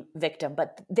really mean victim,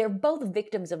 but they're both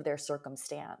victims of their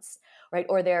circumstance, right?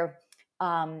 Or they're,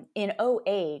 in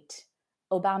 2008,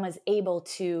 Obama's able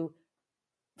to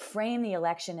frame the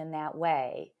election in that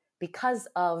way because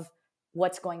of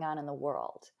what's going on in the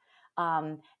world.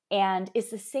 And it's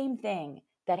the same thing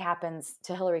that happens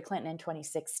to Hillary Clinton in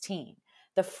 2016.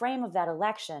 The frame of that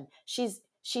election, she's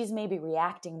maybe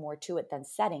reacting more to it than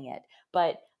setting it.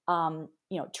 But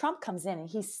Trump comes in and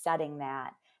he's setting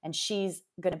that. and she's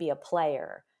going to be a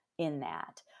player in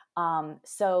that.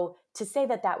 So to say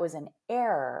that that was an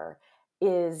error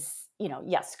is,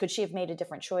 yes, could she have made a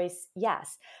different choice?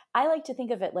 Yes. I like to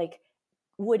think of it like,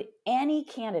 would any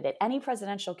candidate, any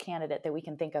presidential candidate that we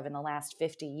can think of in the last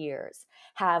 50 years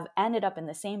have ended up in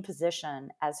the same position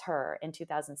as her in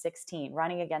 2016,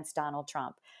 running against Donald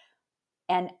Trump,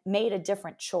 and made a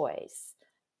different choice?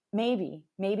 Maybe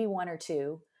one or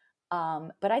two.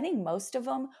 But I think most of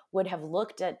them would have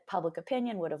looked at public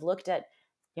opinion, would have looked at,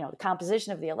 the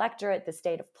composition of the electorate, the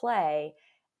state of play,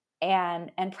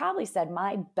 and probably said,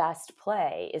 my best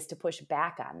play is to push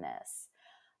back on this.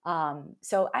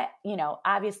 So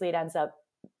obviously it ends up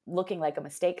looking like a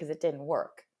mistake because it didn't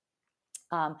work.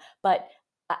 But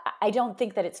I don't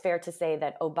think that it's fair to say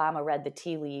that Obama read the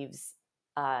tea leaves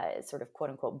sort of quote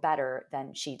unquote better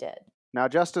than she did. Now,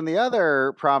 Justin, the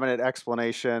other prominent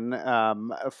explanation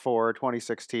for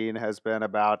 2016 has been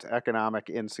about economic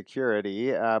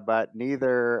insecurity, but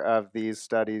neither of these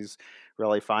studies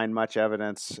really find much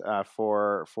evidence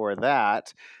for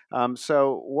that.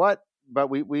 But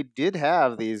we did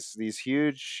have these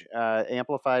huge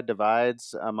amplified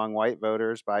divides among white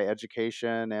voters by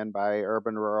education and by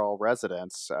urban rural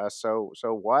residents. So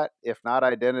what, if not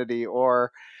identity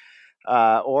or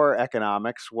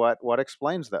economics, what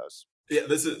explains those? Yeah,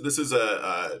 this is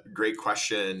a great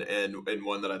question, and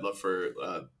one that I'd love for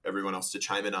everyone else to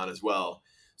chime in on as well.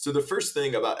 So the first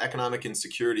thing about economic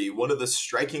insecurity, one of the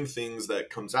striking things that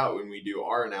comes out when we do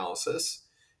our analysis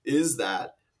is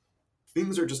that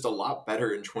things are just a lot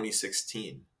better in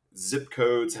 2016. Zip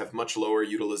codes have much lower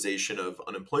utilization of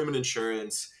unemployment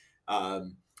insurance.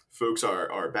 Folks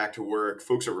are back to work.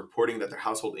 Folks are reporting that their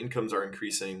household incomes are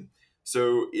increasing.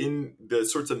 So in the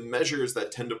sorts of measures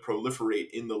that tend to proliferate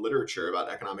in the literature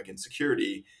about economic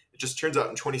insecurity, it just turns out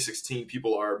in 2016,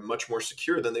 people are much more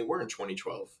secure than they were in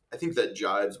 2012. I think that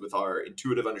jives with our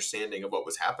intuitive understanding of what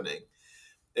was happening.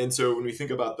 And so when we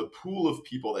think about the pool of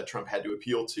people that Trump had to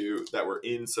appeal to that were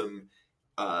in some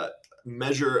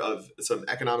measure of some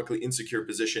economically insecure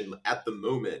position at the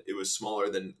moment, it was smaller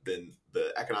than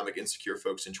the economic insecure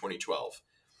folks in 2012.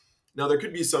 Now, there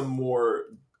could be some more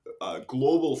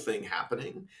global thing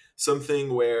happening,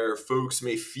 something where folks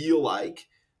may feel like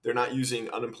they're not using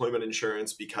unemployment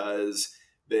insurance because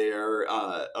they're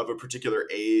of a particular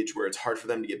age where it's hard for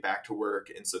them to get back to work.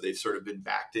 And so they've sort of been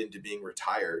backed into being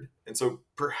retired. And so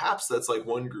perhaps that's like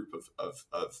one group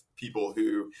of people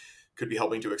who could be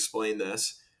helping to explain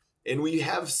this. And we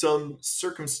have some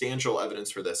circumstantial evidence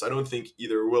for this. I don't think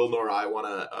either Will nor I want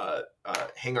to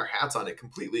hang our hats on it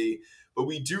completely, but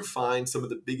we do find some of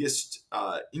the biggest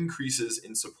increases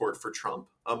in support for Trump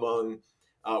among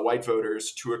white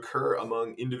voters to occur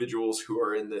among individuals who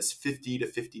are in this 50 to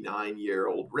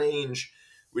 59-year-old range,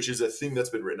 which is a thing that's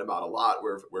been written about a lot,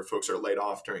 where folks are laid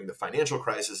off during the financial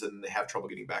crisis and they have trouble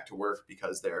getting back to work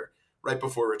because they're right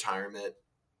before retirement.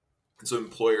 And so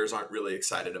employers aren't really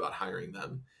excited about hiring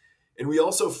them. And we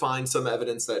also find some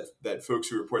evidence that folks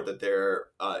who report that their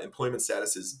employment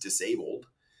status is disabled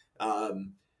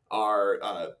are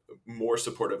more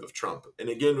supportive of Trump. And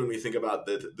again, when we think about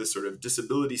the sort of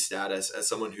disability status as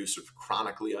someone who's sort of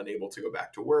chronically unable to go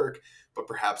back to work, but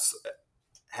perhaps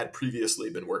had previously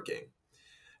been working.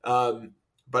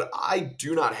 But I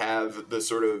do not have the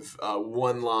sort of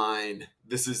one line,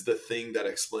 this is the thing that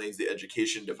explains the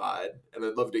education divide. And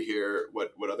I'd love to hear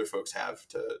what other folks have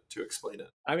to explain it.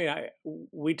 I mean,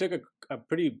 we took a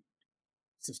pretty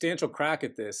substantial crack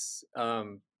at this,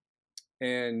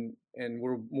 and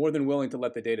we're more than willing to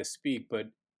let the data speak, but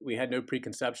we had no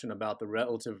preconception about the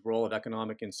relative role of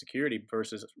economic insecurity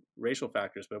versus racial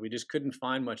factors, but we just couldn't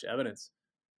find much evidence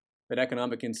that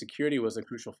economic insecurity was a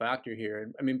crucial factor here.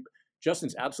 And I mean,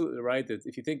 Justin's absolutely right that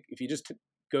if you just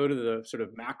go to the sort of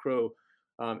macro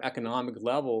economic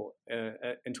level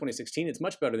in 2016, it's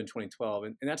much better than 2012.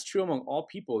 And that's true among all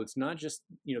people. It's not just,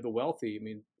 the wealthy. I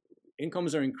mean,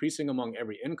 incomes are increasing among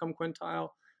every income quintile.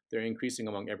 They're increasing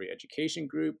among every education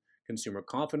group. Consumer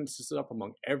confidence is up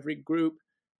among every group.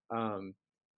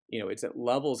 It's at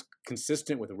levels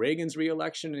consistent with Reagan's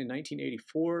reelection in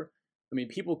 1984. I mean,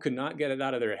 people could not get it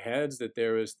out of their heads that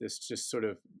there was this just sort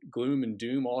of gloom and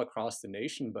doom all across the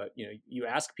nation. But, you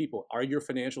ask people, are your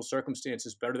financial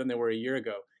circumstances better than they were a year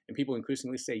ago? And people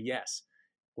increasingly say yes.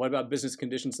 What about business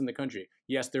conditions in the country?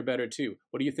 Yes, they're better too.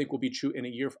 What do you think will be true in a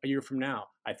year from now?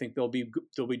 I think they'll be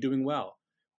doing well.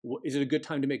 Is it a good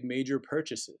time to make major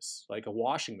purchases like a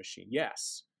washing machine?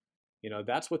 Yes.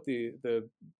 That's what the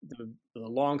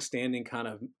long-standing kind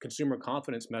of consumer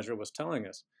confidence measure was telling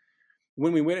us.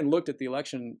 When we went and looked at the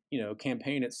election,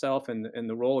 campaign itself and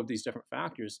the role of these different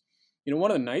factors,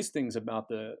 one of the nice things about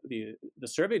the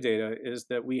survey data is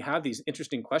that we have these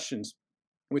interesting questions,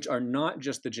 which are not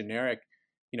just the generic,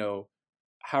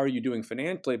 how are you doing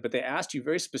financially, but they asked you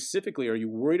very specifically, are you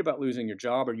worried about losing your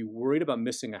job? Are you worried about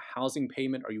missing a housing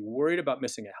payment? Are you worried about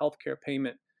missing a healthcare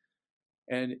payment?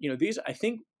 And these, I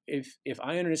think, if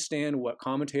I understand what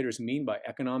commentators mean by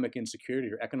economic insecurity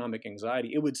or economic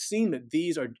anxiety, it would seem that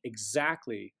these are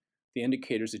exactly the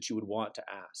indicators that you would want to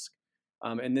ask.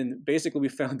 And then basically we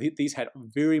found that these had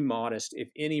very modest, if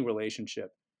any,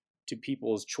 relationship to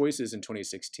people's choices in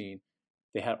 2016.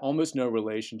 They had almost no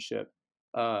relationship.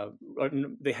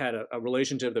 They had a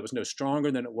relationship that was no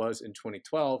stronger than it was in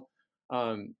 2012.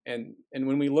 And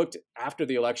when we looked after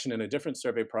the election in a different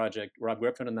survey project, Rob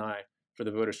Griffin and I, for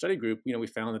the voter study group, we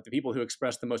found that the people who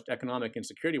expressed the most economic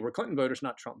insecurity were Clinton voters,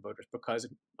 not Trump voters, because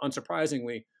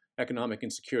unsurprisingly, economic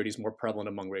insecurity is more prevalent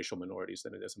among racial minorities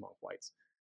than it is among whites.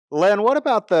 Len, what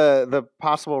about the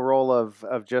possible role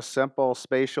of just simple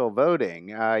spatial voting?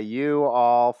 You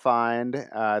all find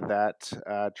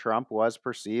that Trump was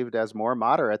perceived as more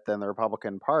moderate than the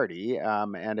Republican Party,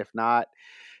 and if not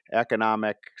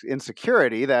economic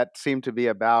insecurity, that seemed to be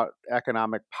about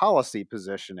economic policy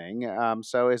positioning.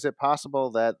 So is it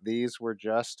possible that these were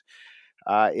just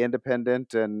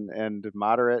independent and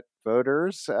moderate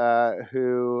voters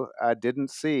who didn't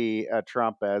see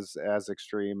Trump as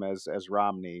extreme as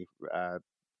Romney,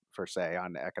 per se,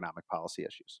 on economic policy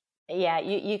issues? Yeah,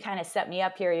 you kind of set me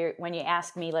up here when you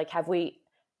asked me, like, have we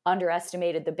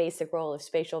underestimated the basic role of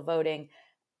spatial voting?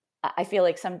 I feel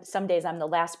like some days I'm the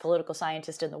last political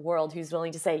scientist in the world who's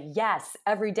willing to say yes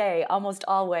every day, almost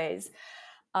always.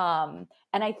 And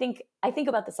I think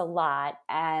about this a lot,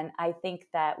 and I think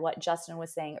that what Justin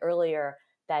was saying earlier,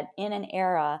 that in an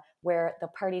era where the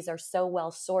parties are so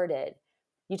well sorted,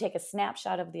 you take a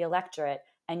snapshot of the electorate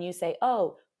and you say,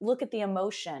 oh, look at the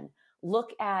emotion,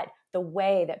 look at the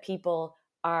way that people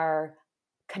are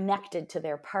connected to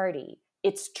their party.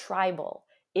 It's tribal,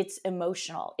 it's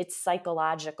emotional, it's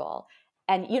psychological.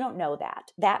 And you don't know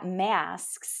that. That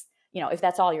masks, if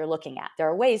that's all you're looking at. There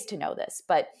are ways to know this,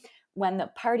 but when the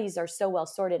parties are so well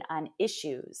sorted on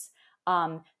issues,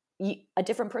 a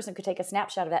different person could take a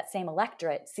snapshot of that same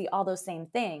electorate, see all those same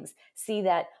things, see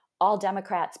that all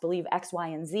Democrats believe X, Y,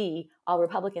 and Z, all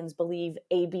Republicans believe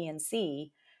A, B, and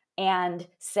C, and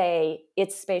say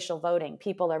it's spatial voting.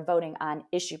 People are voting on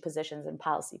issue positions and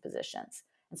policy positions.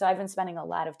 And so I've been spending a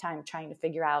lot of time trying to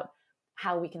figure out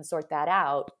how we can sort that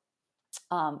out,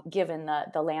 given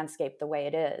the landscape the way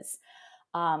it is.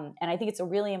 And I think it's a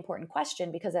really important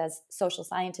question because as social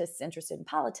scientists interested in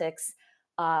politics,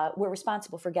 we're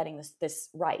responsible for getting this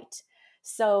right.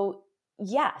 So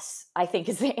yes, I think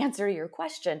is the answer to your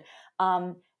question.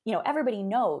 Everybody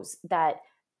knows that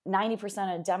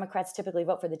 90% of Democrats typically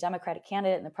vote for the Democratic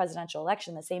candidate in the presidential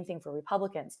election. The same thing for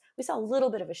Republicans. We saw a little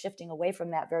bit of a shifting away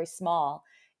from that, very small,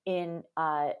 in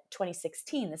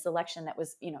 2016, this election that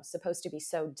was supposed to be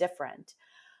so different.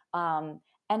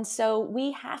 And so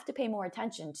we have to pay more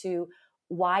attention to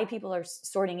why people are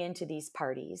sorting into these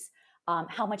parties,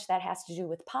 how much that has to do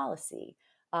with policy,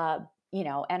 and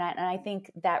I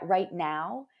think that right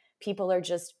now people are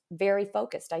just very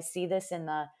focused. I see this in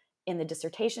the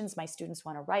dissertations my students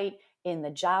want to write, in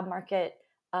the job market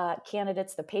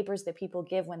candidates, the papers that people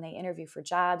give when they interview for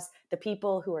jobs, the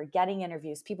people who are getting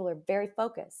interviews. People are very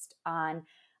focused on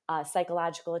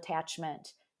psychological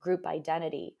attachment, group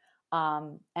identity.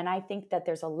 And I think that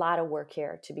there's a lot of work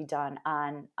here to be done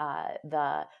on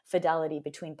the fidelity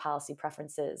between policy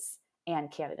preferences and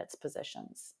candidates'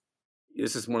 positions.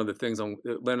 This is one of the things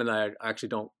Lynn and I actually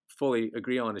don't fully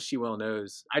agree on, as she well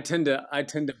knows. I tend to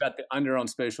bet the under on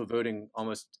spatial voting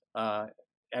almost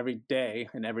every day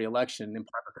in every election, in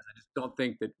part because I just don't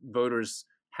think that voters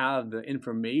have the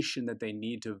information that they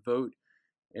need to vote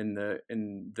in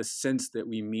the sense that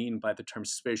we mean by the term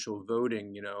spatial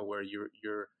voting, where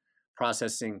you're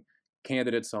processing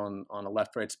candidates on a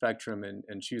left-right spectrum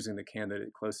and choosing the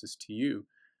candidate closest to you.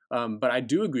 But I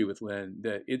do agree with Lynn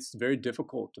that it's very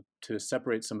difficult to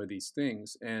separate some of these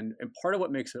things. And part of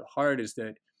what makes it hard is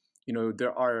that,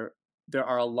 there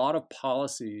are a lot of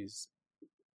policies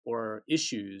or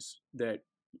issues that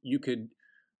you could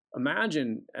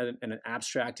imagine in an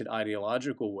abstracted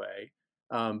ideological way.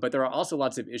 But there are also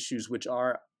lots of issues which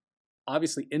are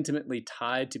obviously intimately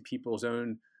tied to people's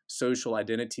own social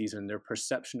identities and their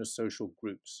perception of social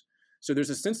groups. So there's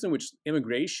a sense in which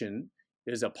immigration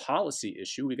is a policy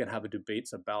issue. We can have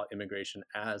debates about immigration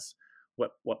as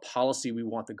what policy we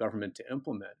want the government to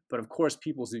implement. But of course,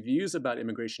 people's views about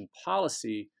immigration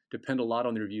policy depend a lot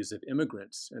on their views of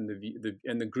immigrants and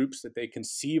the groups that they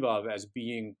conceive of as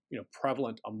being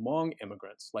prevalent among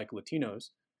immigrants, like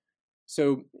Latinos.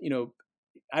 So,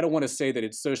 I don't want to say that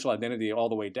it's social identity all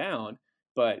the way down,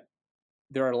 but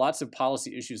there are lots of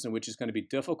policy issues in which it's going to be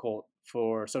difficult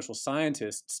for social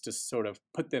scientists to sort of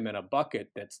put them in a bucket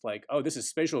that's like, oh, this is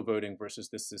spatial voting versus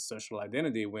this is social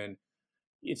identity, when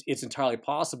it's entirely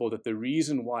possible that the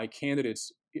reason why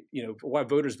candidates, why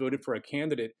voters voted for a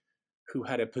candidate who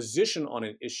had a position on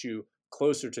an issue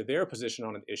closer to their position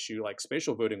on an issue, like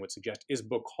spatial voting would suggest, is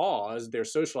because their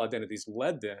social identities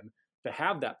led them to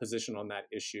have that position on that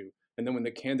issue. And then when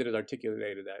the candidate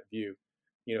articulated that view,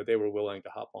 they were willing to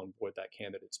hop on board that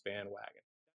candidate's bandwagon.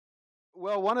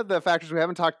 Well, one of the factors we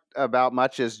haven't talked about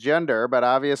much is gender, but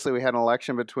obviously we had an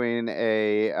election between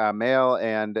a male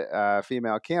and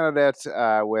female candidate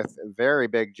with very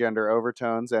big gender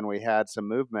overtones, and we had some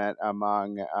movement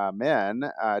among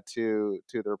men to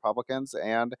the Republicans,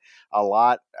 and a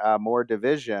lot more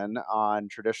division on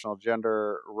traditional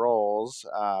gender roles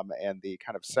and the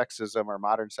kind of sexism or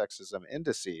modern sexism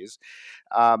indices.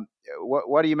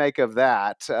 What do you make of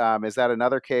that? Is that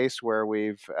another case where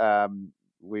we've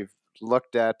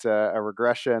looked at a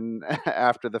regression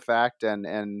after the fact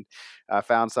and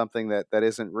found something that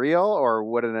isn't real, or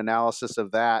would an analysis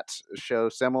of that show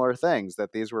similar things,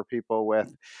 that these were people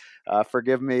with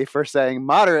forgive me for saying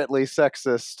moderately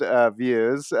sexist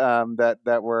views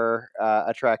that were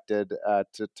attracted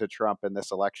to Trump in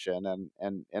this election,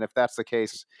 and if that's the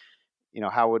case,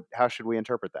 how should we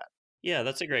interpret that? Yeah,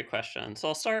 that's a great question. So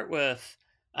I'll start with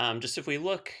just if we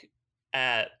look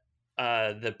at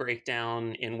the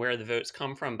breakdown in where the votes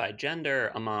come from by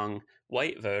gender among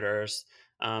white voters,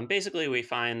 basically we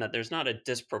find that there's not a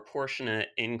disproportionate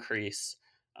increase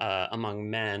among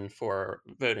men for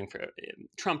voting for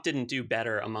Trump. Didn't do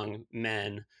better among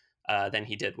men than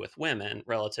he did with women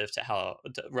relative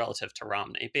to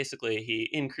Romney. Basically, he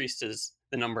increased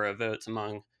the number of votes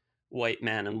among white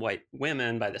men and white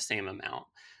women by the same amount,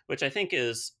 which I think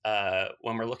is,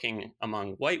 when we're looking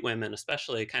among white women,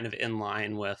 especially, kind of in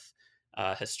line with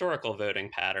historical voting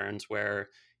patterns, where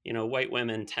white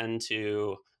women tend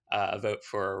to vote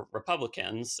for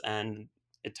Republicans, and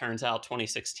it turns out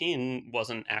 2016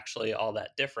 wasn't actually all that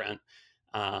different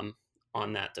on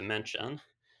that dimension.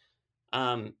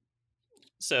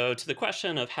 So, to the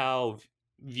question of how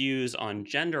views on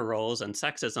gender roles and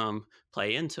sexism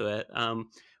play into it,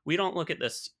 we don't look at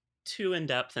this too in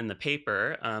depth in the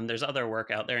paper. There's other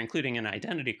work out there, including an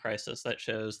identity crisis, that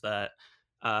shows that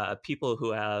people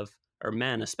who have, or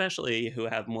men especially, who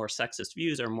have more sexist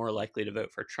views are more likely to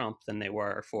vote for Trump than they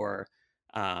were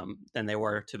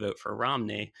to vote for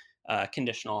Romney,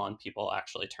 conditional on people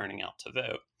actually turning out to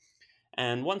vote.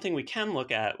 And one thing we can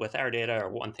look at with our data, or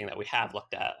one thing that we have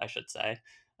looked at, I should say,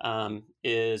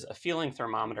 is a feeling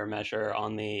thermometer measure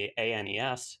on the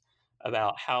ANES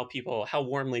about how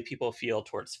warmly people feel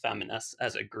towards feminists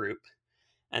as a group.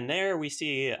 And there we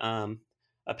see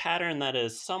a pattern that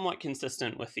is somewhat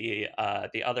consistent with the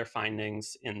other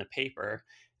findings in the paper,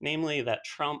 namely that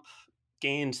Trump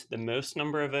gained the most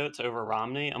number of votes over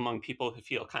Romney among people who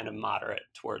feel kind of moderate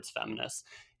towards feminists,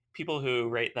 people who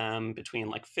rate them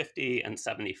between like 50 and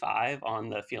 75 on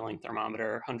the feeling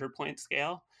thermometer 100-point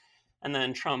scale. And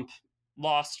then Trump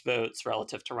lost votes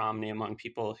relative to Romney among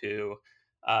people who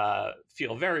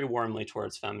feel very warmly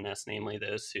towards feminists, namely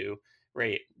those who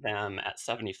rate them at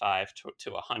 75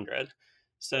 to 100.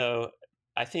 So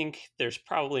I think there's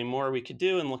probably more we could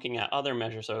do in looking at other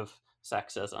measures of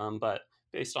sexism, but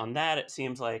based on that, it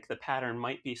seems like the pattern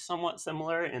might be somewhat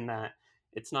similar in that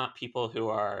it's not people who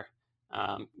are,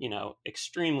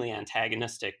 extremely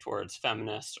antagonistic towards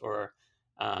feminists or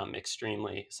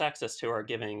extremely sexist who are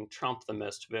giving Trump the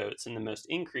most votes and the most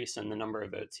increase in the number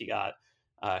of votes he got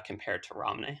compared to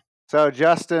Romney. So,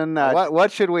 Justin,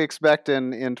 what should we expect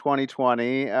in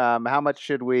 2020? How much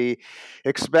should we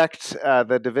expect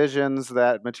the divisions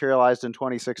that materialized in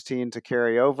 2016 to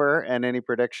carry over, and any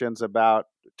predictions about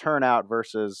turnout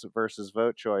versus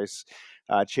vote choice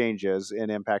changes in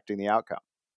impacting the outcome?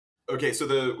 Okay, so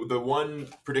the one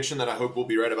prediction that I hope will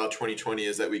be right about 2020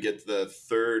 is that we get the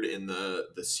third in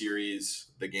the series,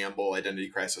 the Gamble Identity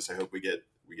Crisis. I hope we get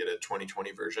a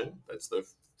 2020 version. That's the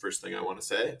first thing I want to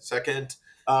say. Second,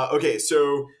 okay,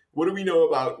 so what do we know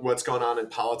about what's gone on in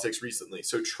politics recently?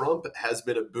 So Trump has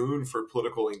been a boon for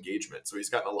political engagement. So he's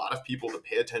gotten a lot of people to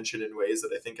pay attention in ways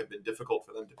that I think have been difficult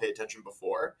for them to pay attention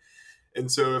before.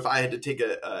 And so if I had to take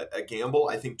a gamble,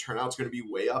 I think turnout's going to be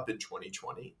way up in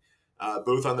 2020.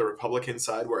 Both on the Republican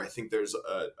side, where I think there's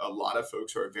a lot of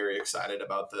folks who are very excited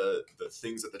about the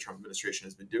things that the Trump administration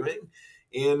has been doing,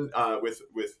 and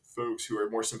with folks who are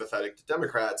more sympathetic to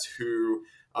Democrats who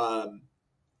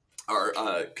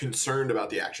are concerned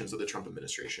about the actions of the Trump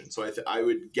administration. So I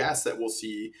would guess that we'll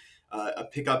see a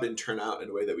pickup in turnout in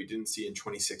a way that we didn't see in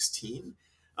 2016.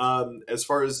 As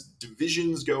far as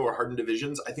divisions go, or hardened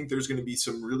divisions, I think there's going to be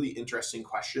some really interesting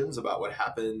questions about what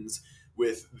happens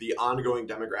with the ongoing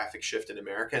demographic shift in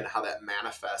America and how that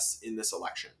manifests in this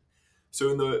election. So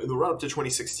in the run up to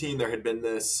 2016, there had been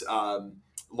this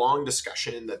long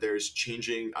discussion that there's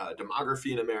changing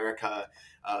demography in America.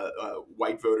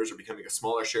 White voters are becoming a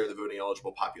smaller share of the voting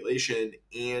eligible population,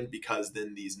 and because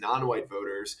then these non-white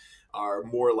voters are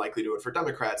more likely to vote for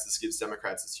Democrats, this gives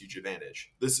Democrats this huge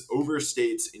advantage. This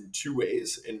overstates in two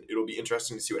ways, and it'll be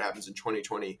interesting to see what happens in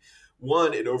 2020.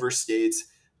 One, it overstates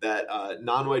that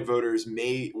non-white voters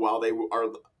may, while they are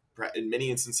in many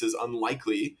instances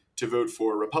unlikely to vote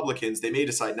for Republicans, they may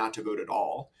decide not to vote at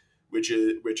all, which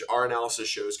our analysis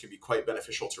shows can be quite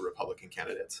beneficial to Republican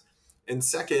candidates. And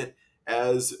second,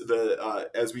 as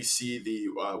we see the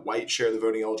white share of the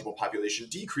voting eligible population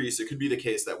decrease, it could be the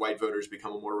case that white voters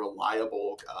become a more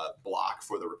reliable bloc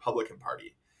for the Republican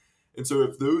Party. And so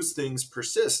if those things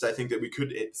persist, I think that we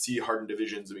could see hardened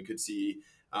divisions, and we could see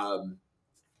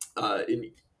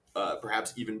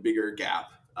perhaps even bigger gap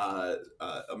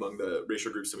among the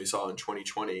racial groups than we saw in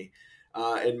 2020.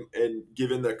 And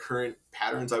given the current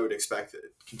patterns, I would expect that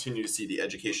continue to see the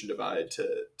education divide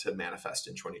to manifest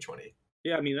in 2020.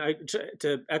 Yeah, I mean,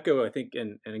 to echo, I think,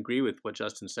 and agree with what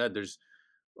Justin said. There's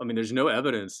no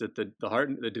evidence that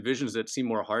the divisions that seem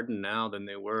more hardened now than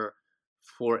they were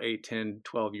 4, 8, 10,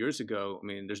 12 years ago. I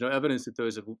mean, there's no evidence that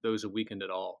those have weakened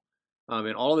at all.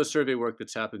 And all of the survey work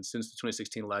that's happened since the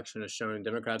 2016 election has shown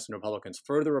Democrats and Republicans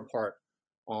further apart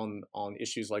on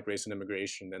issues like race and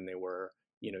immigration than they were,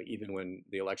 even when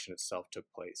the election itself took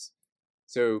place.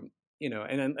 So,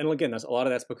 and again, a lot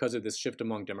of that's because of this shift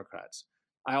among Democrats.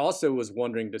 I also was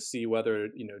wondering to see whether,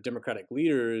 Democratic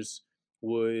leaders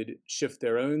would shift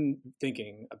their own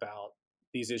thinking about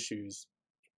these issues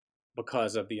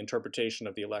because of the interpretation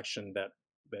of the election that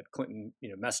Clinton,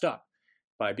 messed up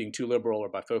by being too liberal or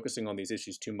by focusing on these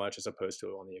issues too much as opposed to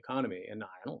on the economy. And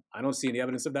I don't see any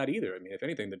evidence of that either. I mean, if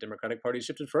anything, the Democratic Party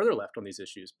shifted further left on these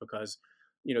issues because,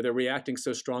 they're reacting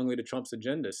so strongly to Trump's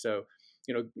agenda. So,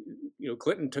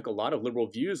 Clinton took a lot of liberal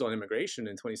views on immigration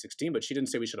in 2016, but she didn't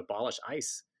say we should abolish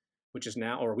ICE, which is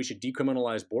now, or we should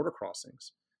decriminalize border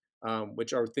crossings,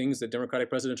 which are things that Democratic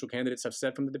presidential candidates have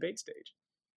said from the debate stage.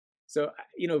 So,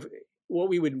 what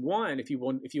we would want, if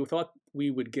you thought we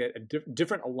would get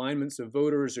different alignments of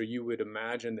voters, or you would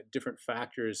imagine that different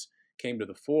factors came to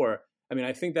the fore, I mean,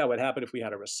 I think that would happen if we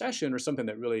had a recession or something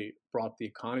that really brought the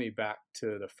economy back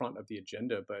to the front of the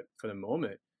agenda. But for the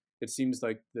moment, it seems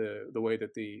like the way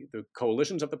that the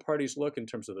coalitions of the parties look in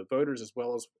terms of the voters, as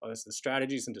well as the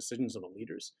strategies and decisions of the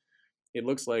leaders, it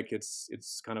looks like it's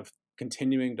kind of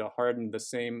continuing to harden the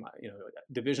same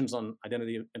divisions on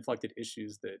identity inflected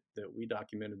issues that we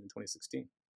documented in 2016.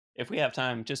 If we have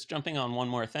time, just jumping on one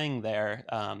more thing there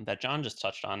that John just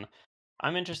touched on,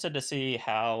 I'm interested to see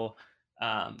how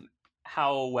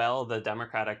well the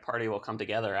Democratic Party will come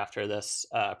together after this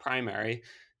primary.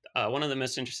 One of the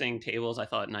most interesting tables I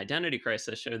thought in Identity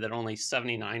Crisis showed that only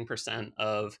 79%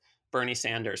 of Bernie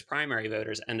Sanders' primary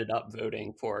voters ended up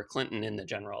voting for Clinton in the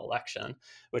general election,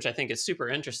 which I think is super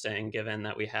interesting given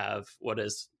that we have what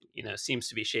is, seems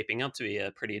to be shaping up to be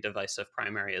a pretty divisive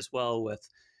primary as well, with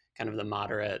kind of the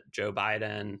moderate Joe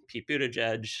Biden, Pete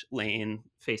Buttigieg lane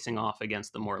facing off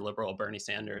against the more liberal Bernie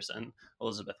Sanders and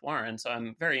Elizabeth Warren. So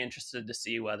I'm very interested to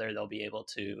see whether they'll be able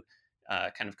to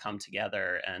kind of come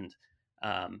together and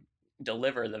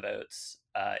deliver the votes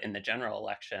in the general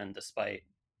election despite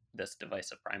this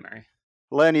divisive primary.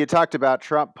 Lynn, you talked about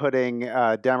Trump putting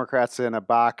Democrats in a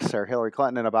box, or Hillary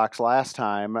Clinton in a box last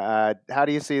time. How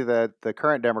do you see the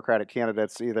current Democratic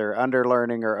candidates either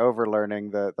underlearning or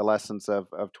overlearning the lessons of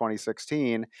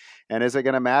 2016? And is it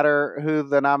going to matter who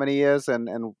the nominee is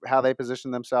and how they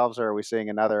position themselves, or are we seeing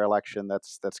another election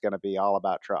that's going to be all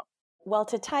about Trump? Well,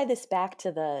 to tie this back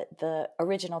to the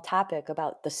original topic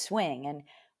about the swing and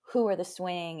who are the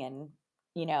swing and,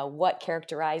 what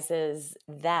characterizes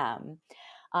them,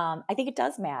 I think it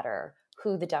does matter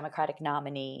who the Democratic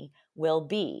nominee will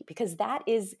be, because that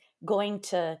is going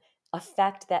to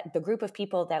affect the group of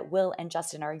people that Will and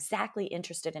Justin are exactly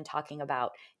interested in talking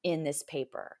about in this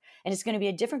paper. And it's going to be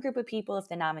a different group of people if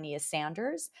the nominee is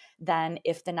Sanders than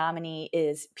if the nominee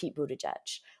is Pete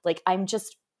Buttigieg. Like, I'm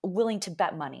just willing to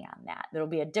bet money on that. There'll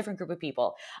be a different group of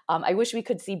people. I wish we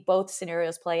could see both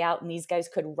scenarios play out and these guys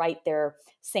could write their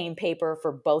same paper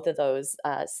for both of those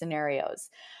scenarios.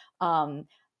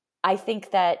 I think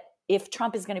that if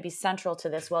Trump is going to be central to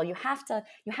this, well, you have to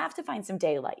find some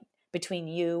daylight between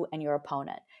you and your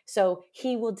opponent. So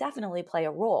he will definitely play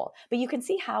a role. But you can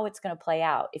see how it's going to play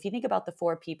out. If you think about the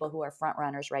 4 people who are front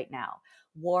runners right now,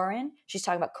 Warren, she's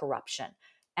talking about corruption.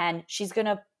 And she's going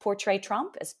to portray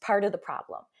Trump as part of the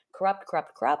problem. Corrupt,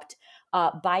 corrupt, corrupt.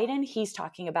 Biden, he's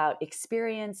talking about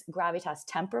experience, gravitas,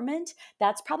 temperament.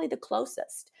 That's probably the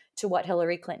closest to what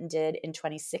Hillary Clinton did in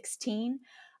 2016.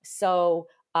 So,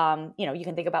 you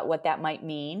can think about what that might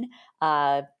mean.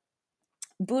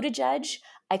 Buttigieg,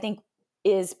 I think,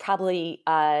 is probably,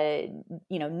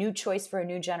 new choice for a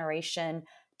new generation,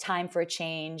 time for a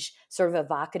change, sort of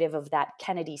evocative of that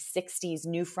Kennedy 60s,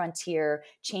 new frontier,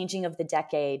 changing of the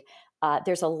decade.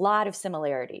 There's a lot of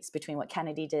similarities between what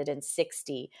Kennedy did in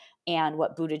 60 and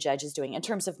what Buttigieg is doing in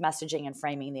terms of messaging and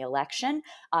framing the election.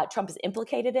 Trump is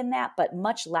implicated in that, but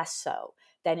much less so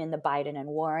than in the Biden and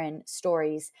Warren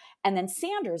stories. And then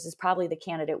Sanders is probably the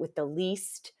candidate with the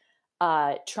least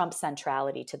Trump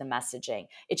centrality to the messaging.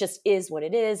 It just is what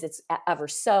it is. It's ever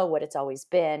so what it's always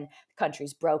been. The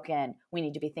country's broken. We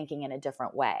need to be thinking in a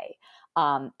different way.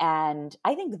 And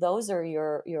I think those are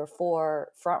your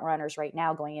 4 front runners right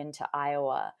now going into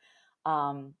Iowa.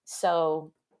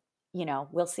 So,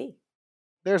 we'll see.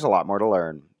 There's a lot more to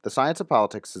learn. The Science of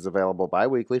Politics is available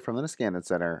bi-weekly from the Niskanen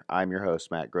Center. I'm your host,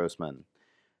 Matt Grossman.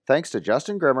 Thanks to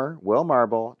Justin Grimmer, Will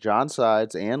Marble, John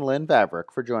Sides, and Lynn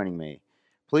Vavreck for joining me.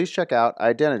 Please check out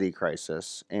Identity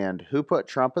Crisis and Who Put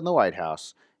Trump in the White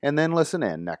House, and then listen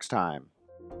in next time.